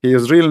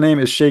 his real name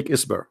is Sheikh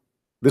Isber.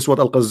 This is what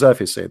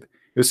Al-Qaddafi said.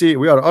 You see,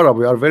 we are Arab.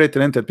 We are very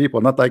talented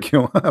people, not like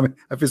you. I mean,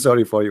 I feel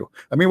sorry for you.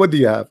 I mean, what do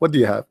you have? What do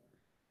you have?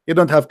 You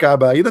don't have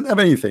Kaaba. You don't have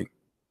anything.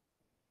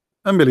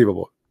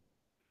 Unbelievable.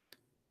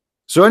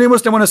 So any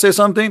Muslim want to say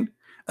something?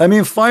 I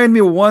mean, find me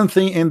one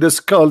thing in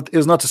this cult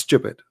is not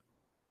stupid.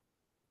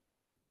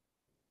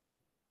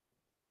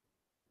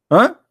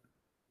 Huh?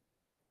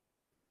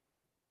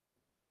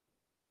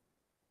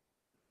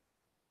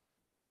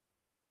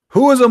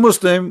 Who is a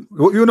Muslim?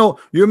 You know,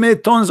 you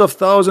made tons of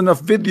thousands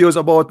of videos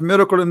about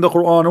miracle in the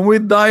Quran, and we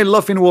die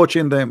laughing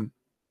watching them.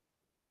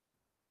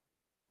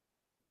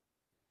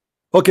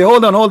 Okay,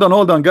 hold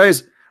on,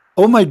 guys.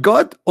 Oh my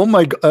God, oh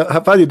my God,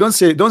 Fadi,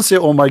 don't say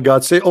oh my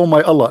God, say oh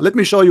my Allah. Let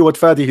me show you what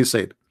Fadi he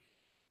said.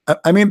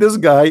 I mean, this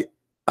guy,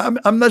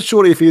 I'm not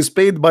sure if he's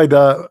paid by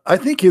the. I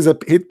think he's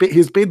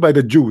paid by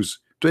the Jews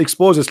to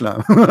expose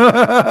Islam.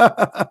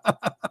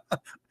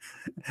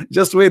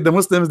 Just wait, the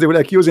Muslims, they will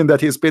accuse him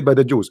that he is paid by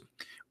the Jews.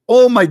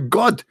 Oh my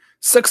God,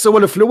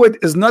 sexual fluid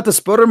is not a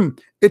sperm,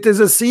 it is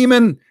a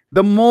semen.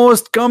 The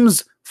most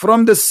comes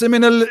from the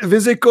seminal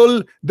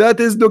vesicle that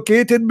is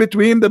located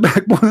between the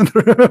backbone and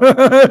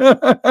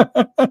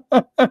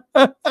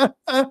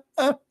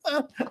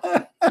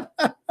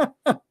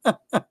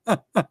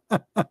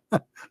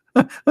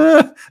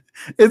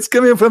it's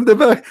coming from the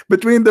back,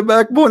 between the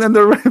backbone and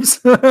the ribs.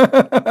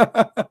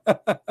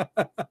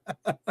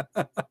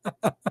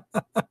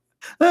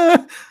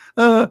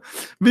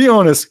 Be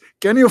honest,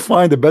 can you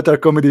find a better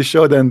comedy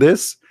show than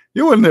this?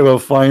 You will never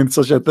find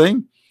such a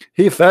thing.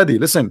 Hey Fadi,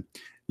 listen,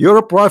 you're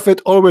a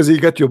prophet, always he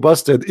get you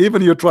busted,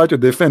 even you try to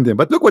defend him.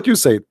 But look what you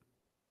said.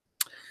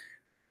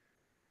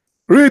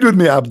 Read with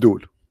me,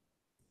 Abdul.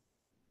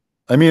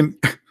 I mean,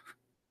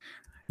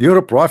 you're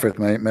a prophet,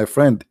 my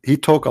friend. He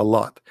talk a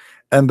lot,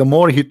 and the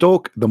more he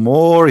talk, the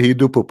more he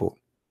do poo-poo.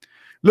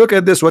 Look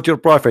at this, what your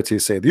prophet he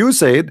said. You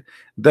said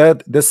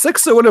that the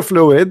sexual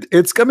fluid,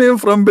 it's coming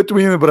from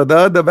between,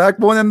 brother, the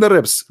backbone and the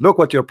ribs. Look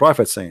what your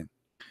prophet saying.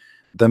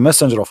 The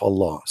messenger of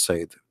Allah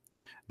said,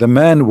 the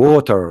man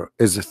water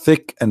is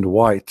thick and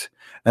white,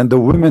 and the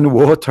woman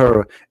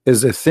water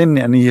is thin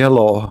and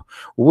yellow.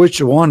 Which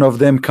one of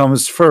them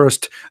comes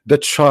first? The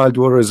child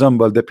will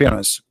resemble the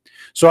parents.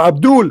 So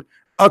Abdul,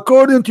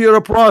 according to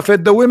your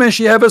prophet, the women,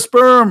 she have a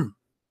sperm,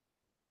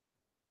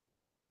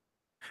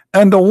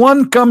 and the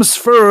one comes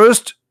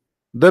first,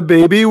 the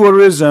baby will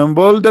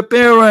resemble the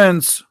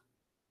parents.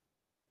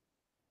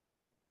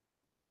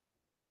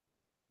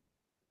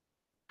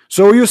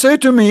 So you say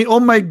to me, oh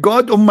my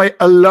God, oh my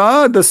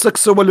Allah, the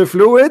sexual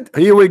fluid,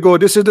 here we go,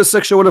 this is the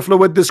sexual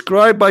fluid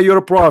described by your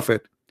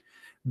prophet.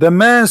 The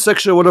man's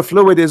sexual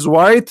fluid is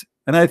white,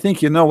 and I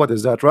think you know what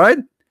is that, right?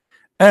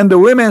 And the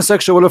women's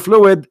sexual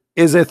fluid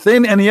is a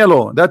thin and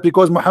yellow. That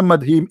because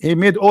Muhammad, he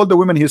made all the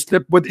women he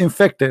slept with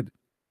infected.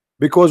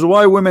 Because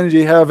why women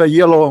they have a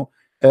yellow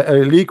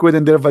liquid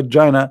in their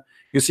vagina?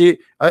 You see,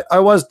 I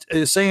was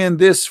saying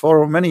this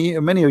for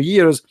many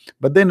years,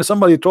 but then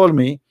somebody told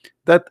me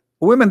that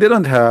women, they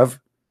don't have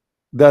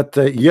that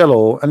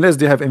yellow unless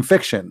they have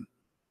infection.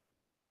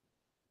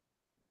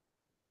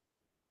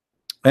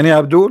 Any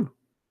Abdul?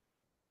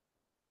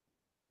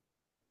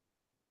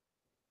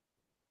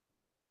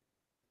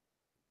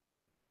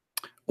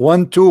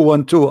 One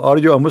two. Are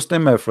you a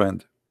Muslim, my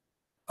friend?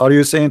 Are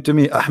you saying to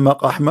me,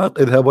 أحمق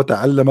اذهب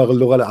وتعلم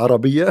اللغة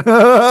العربية?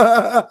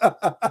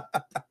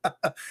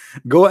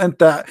 Go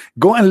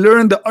and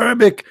learn the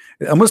Arabic.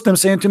 A Muslim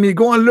saying to me,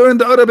 go and learn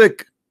the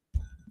Arabic.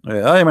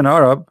 I am an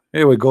Arab.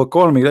 Here we go.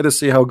 Call me. Let us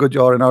see how good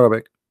you are in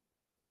Arabic.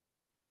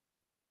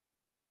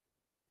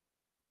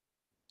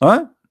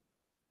 Huh?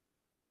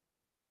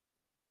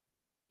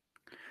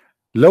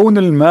 لون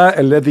الماء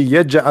الذي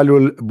يجعل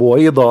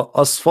البويضة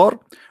أصفر.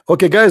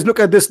 Okay, guys, look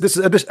at this. This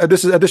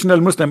is additional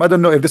Muslim. I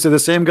don't know if this is the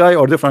same guy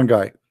or different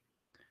guy.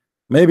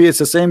 Maybe it's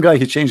the same guy.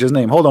 He changed his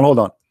name. Hold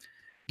on.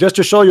 just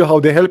to show you how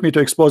they helped me to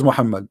expose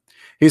Muhammad.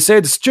 He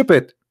said,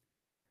 stupid,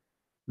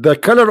 the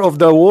color of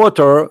the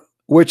water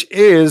which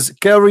is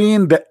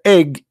carrying the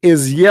egg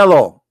is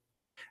yellow.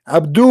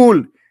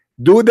 Abdul,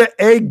 do the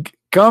egg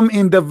come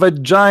in the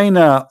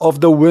vagina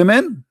of the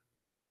women?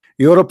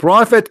 You're a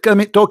prophet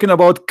talking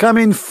about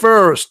coming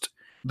first.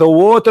 The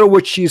water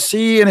which she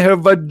see in her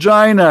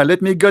vagina.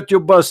 Let me get you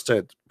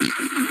busted.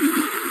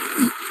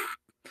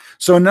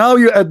 So now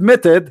you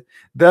admitted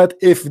that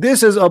if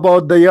this is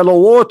about the yellow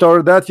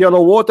water, that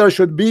yellow water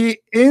should be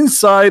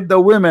inside the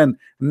women,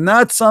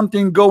 not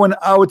something going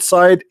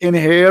outside in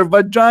her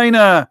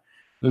vagina.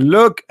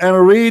 Look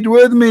and read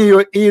with me,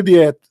 you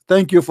idiot.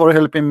 Thank you for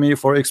helping me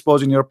for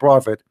exposing your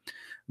prophet.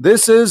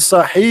 This is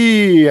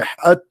Sahih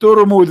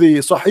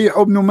at-Tirmidhi, Sahih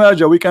ibn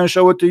Majah. We can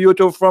show it to you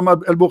too from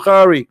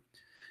al-Bukhari.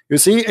 You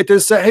see, it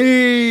is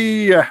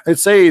Sahih. It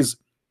says,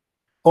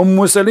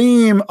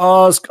 Salim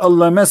asked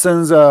Allah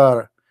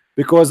Messenger,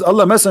 because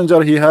Allah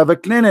Messenger, he have a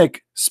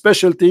clinic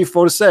specialty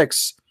for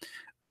sex.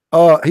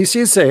 He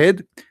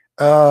said,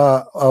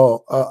 I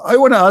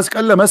want to ask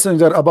Allah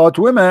Messenger about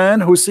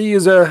women who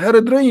sees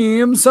her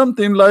dream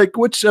something like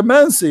which a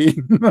man see.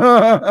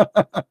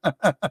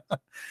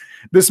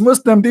 This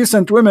Muslim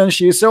decent woman,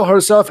 she saw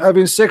herself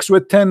having sex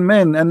with 10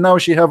 men and now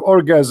she have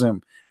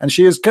orgasm, and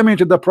she is coming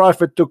to the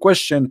Prophet to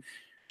question,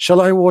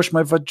 shall I wash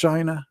my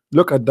vagina?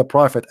 Look at the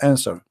Prophet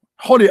answer,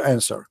 holy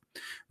answer.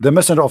 The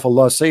Messenger of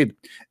Allah said,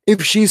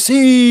 if she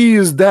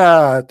sees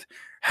that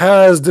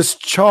has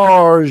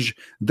discharge,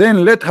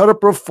 then let her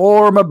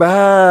perform a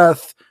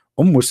bath.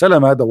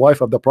 Salama, the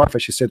wife of the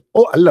Prophet, she said,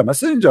 oh Allah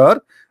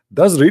Messenger,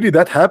 does really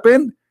that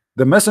happen?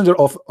 The Messenger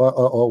of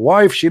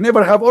wife, she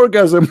never have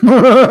orgasm.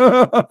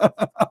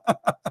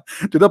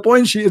 To the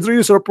point she is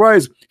really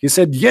surprised. He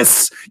said,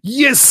 yes,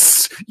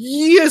 yes,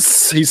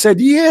 yes. He said,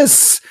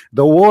 yes,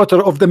 the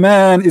water of the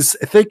man is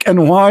thick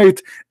and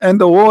white, and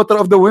the water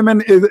of the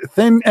women is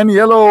thin and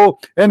yellow,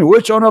 and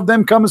which one of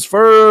them comes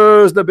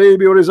first? The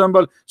baby will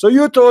resemble. So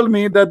you told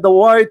me that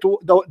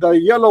the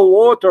yellow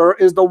water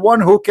is the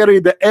one who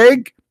carried the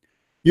egg?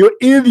 You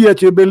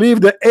idiot, you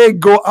believe the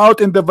egg go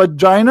out in the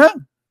vagina?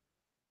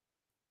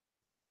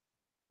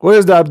 Where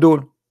is the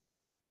Abdul?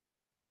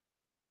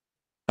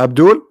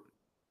 Abdul?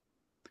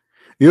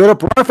 You're a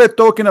prophet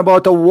talking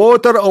about the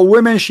water of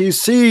women she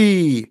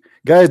see.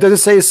 Guys, does it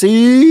say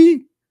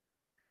see?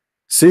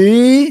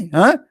 See?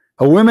 Huh?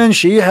 A woman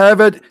she have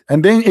it,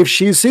 and then if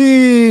she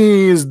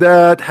sees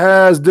that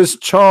has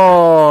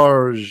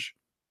discharge,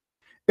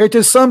 it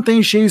is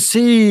something she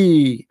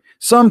see,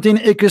 something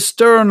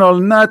external,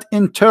 not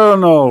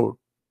internal.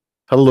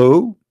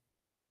 Hello?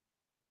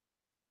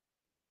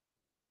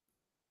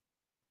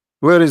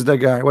 Where is the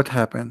guy? What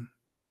happened?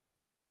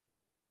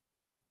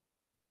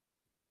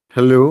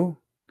 Hello?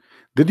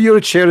 Did your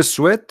chair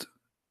sweat?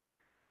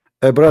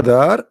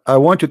 Brother, I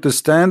want you to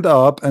stand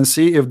up and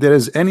see if there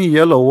is any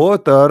yellow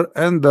water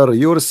under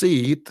your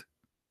seat.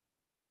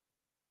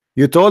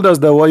 You told us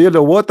the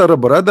yellow water,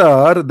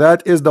 brother,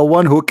 that is the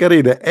one who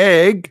carried the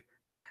egg.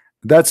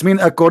 That's mean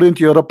according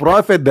to your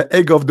prophet, the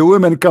egg of the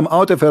woman come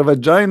out of her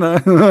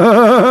vagina.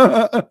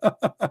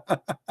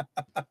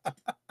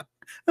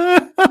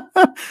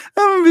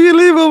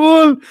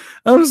 Unbelievable.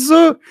 I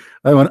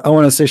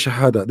want to say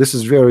shahada. This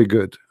is very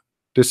good.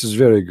 This is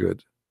very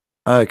good.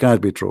 I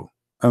cannot be true.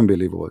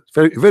 Unbelievable.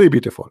 Very, very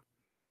beautiful.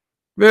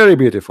 Very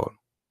beautiful.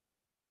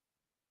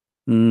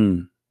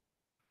 Who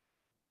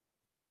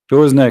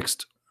is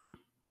next?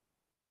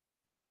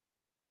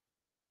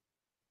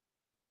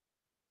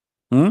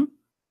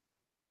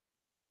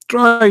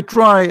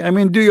 Try. I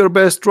mean, do your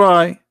best.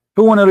 Try.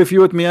 Who want to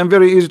refute me? I'm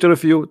very easy to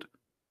refute.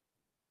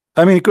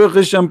 I mean,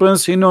 Christian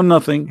Prince, he know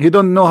nothing. He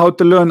don't know how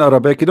to learn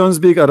Arabic. He don't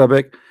speak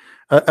Arabic.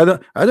 I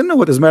don't know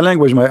what is my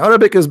language. My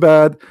Arabic is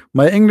bad.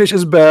 My English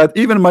is bad.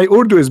 Even my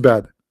Urdu is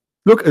bad.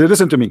 Look,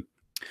 listen to me.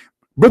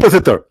 Brother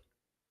Sitter,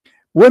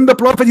 when the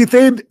Prophet he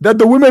said that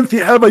the women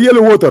have a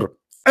yellow water,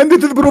 and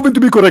it is proven to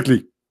be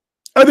correctly.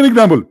 As an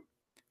example,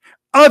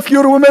 ask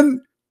your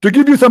woman to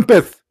give you some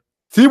piss.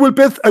 She will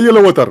piss a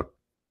yellow water.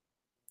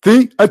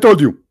 See, I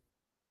told you.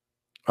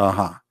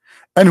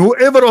 And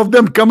whoever of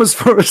them comes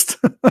first,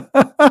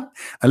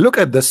 and look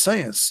at the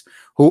science.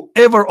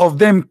 Whoever of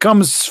them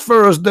comes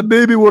first, the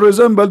baby will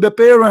resemble the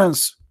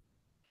parents.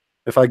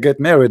 If I get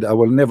married, I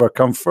will never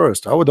come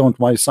first. I would want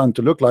my son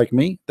to look like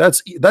me.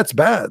 That's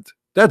bad.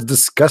 That's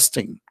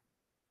disgusting.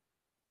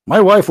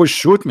 My wife would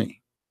shoot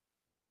me.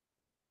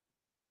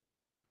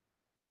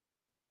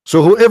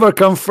 So whoever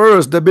comes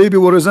first, the baby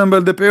will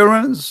resemble the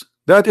parents.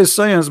 That is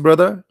science,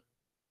 brother.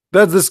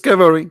 That's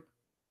discovery.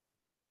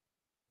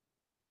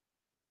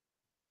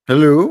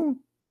 Hello?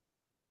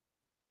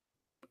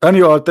 And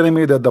you are telling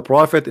me that the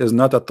prophet is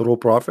not a true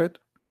prophet?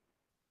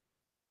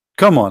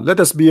 Come on, let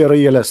us be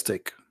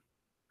realistic.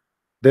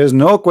 There's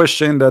no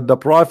question that the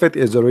prophet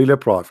is a real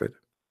prophet.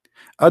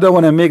 I don't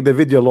want to make the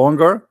video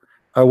longer.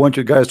 I want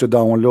you guys to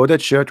download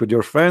it, share it with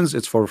your friends.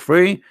 It's for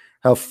free.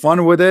 Have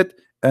fun with it.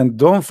 And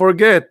don't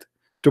forget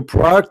to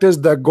practice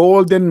the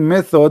golden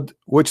method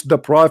which the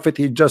prophet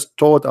he just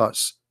taught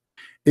us.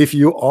 If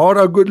you are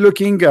a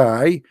good-looking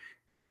guy,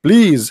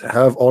 Please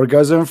have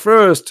orgasm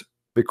first,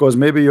 because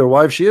maybe your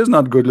wife, she is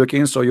not good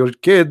looking, so your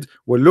kid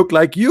will look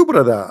like you,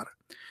 brother.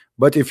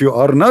 But if you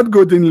are not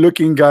good in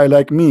looking guy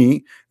like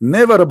me,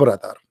 never,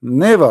 brother,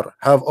 never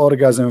have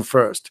orgasm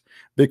first,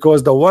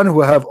 because the one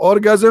who have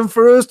orgasm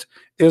first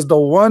is the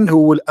one who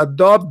will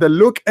adopt the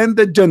look and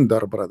the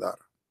gender, brother.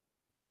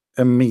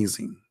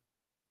 Amazing.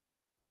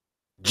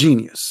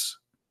 Genius.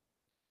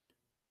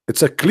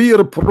 It's a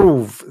clear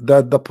proof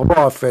that the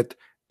prophet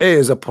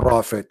is a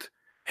prophet.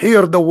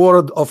 Hear the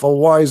word of a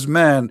wise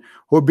man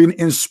who been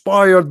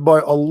inspired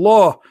by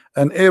Allah,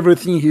 and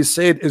everything he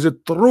said is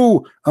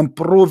true and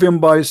proven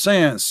by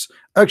science.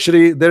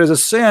 Actually, there is a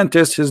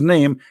scientist, his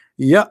name,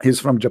 yeah, he's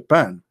from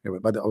Japan.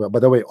 By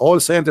the way, all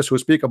scientists who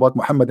speak about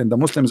Muhammad in the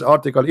Muslims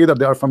article, either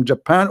they are from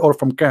Japan or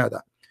from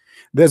Canada.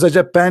 There's a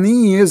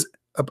Japanese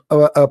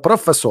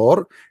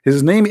professor,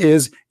 his name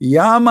is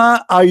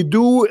Yama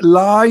Aidu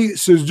Lai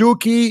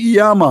Suzuki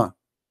Yama.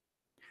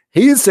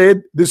 He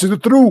said this is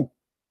true.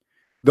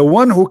 The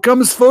one who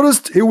comes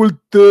first, he will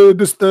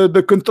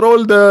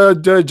control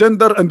the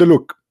gender and the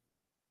look.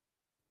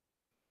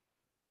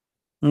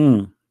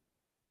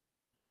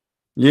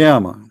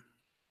 Yama.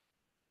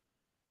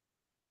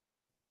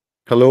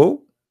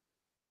 Hello.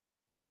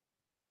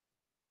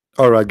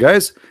 Alright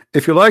guys,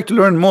 if you like to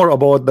learn more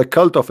about the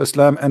cult of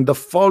Islam and the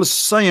false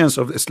science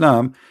of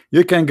Islam,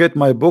 you can get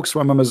my books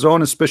from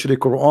Amazon, especially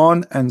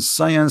Quran and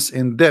Science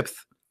in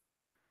Depth.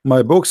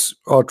 My books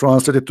are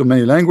translated to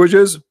many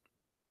languages,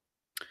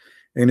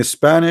 in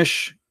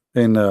Spanish,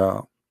 in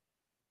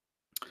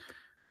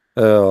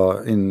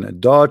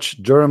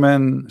Dutch,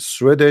 German,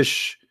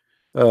 Swedish,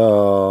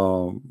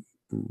 where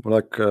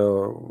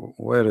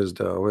is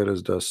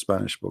the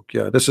Spanish book?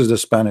 Yeah, this is the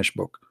Spanish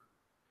book.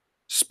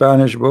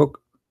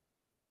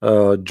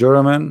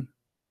 German,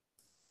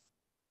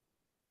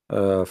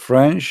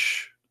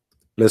 French,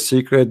 Le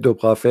Secret du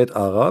Prophète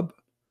Arabe,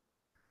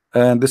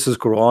 and this is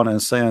Quran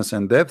and Science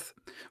in Depth.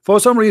 For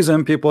some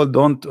reason, people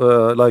don't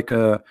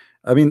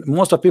I mean,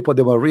 most of people,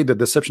 they will read the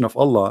Deception of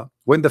Allah,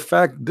 when the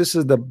fact this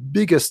is the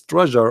biggest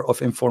treasure of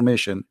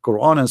information,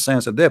 Quran and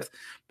Science in Depth,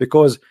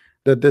 because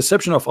the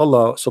Deception of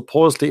Allah,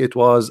 supposedly it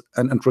was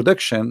an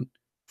introduction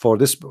for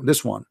this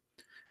one.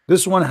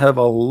 This one have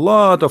a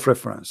lot of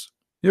reference.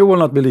 You will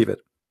not believe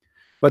it.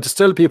 But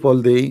still,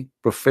 people, they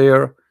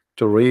prefer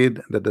to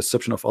read the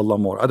Deception of Allah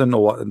more. I don't know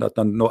what.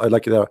 I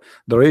like the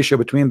ratio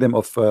between them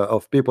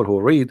of people who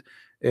read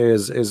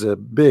is a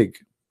big.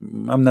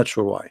 I'm not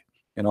sure why,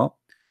 you know.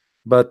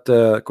 But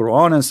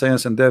Quran and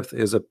Science in Depth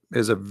is a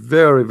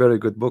very, very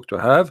good book to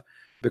have,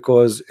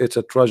 because it's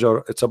a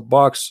treasure. It's a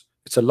box.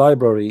 It's a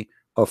library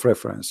of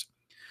reference.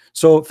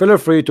 So feel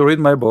free to read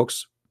my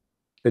books,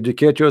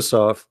 educate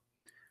yourself,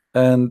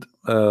 and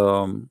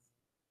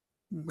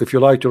if you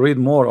like to read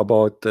more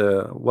about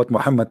what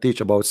Muhammad teach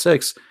about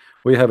sex,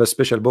 we have a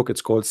special book.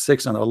 It's called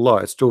Sex and Allah.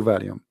 It's 2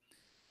 volumes.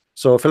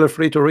 So feel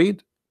free to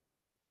read,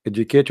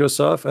 educate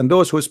yourself, and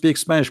those who speak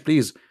Spanish,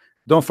 please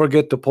don't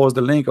forget to post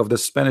the link of the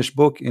Spanish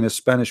book in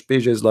Spanish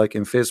pages like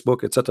in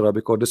Facebook, etc.,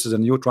 because this is a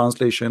new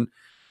translation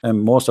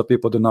and most of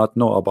people do not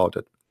know about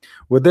it.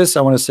 With this,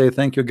 I want to say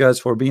thank you guys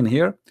for being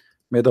here.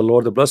 May the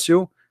Lord bless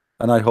you,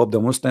 and I hope the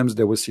Muslims,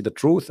 they will see the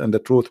truth, and the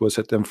truth will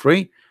set them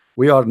free.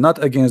 We are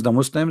not against the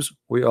Muslims,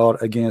 we are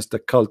against the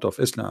cult of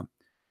Islam,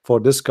 for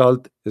this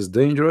cult is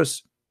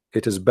dangerous,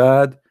 it is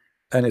bad,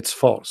 and it's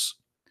false,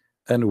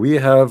 and we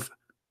have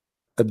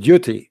a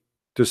duty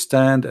to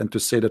stand and to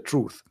say the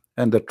truth,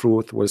 and the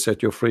truth will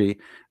set you free.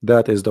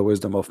 That is the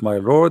wisdom of my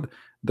Lord,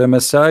 the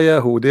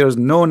Messiah, who there is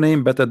no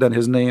name better than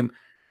his name,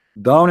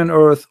 down in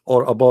earth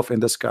or above in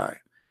the sky.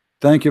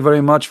 Thank you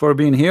very much for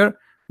being here.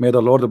 May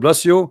the Lord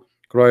bless you.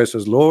 Christ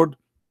is Lord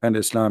and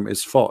Islam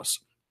is false.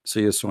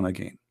 See you soon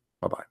again.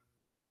 Bye-bye.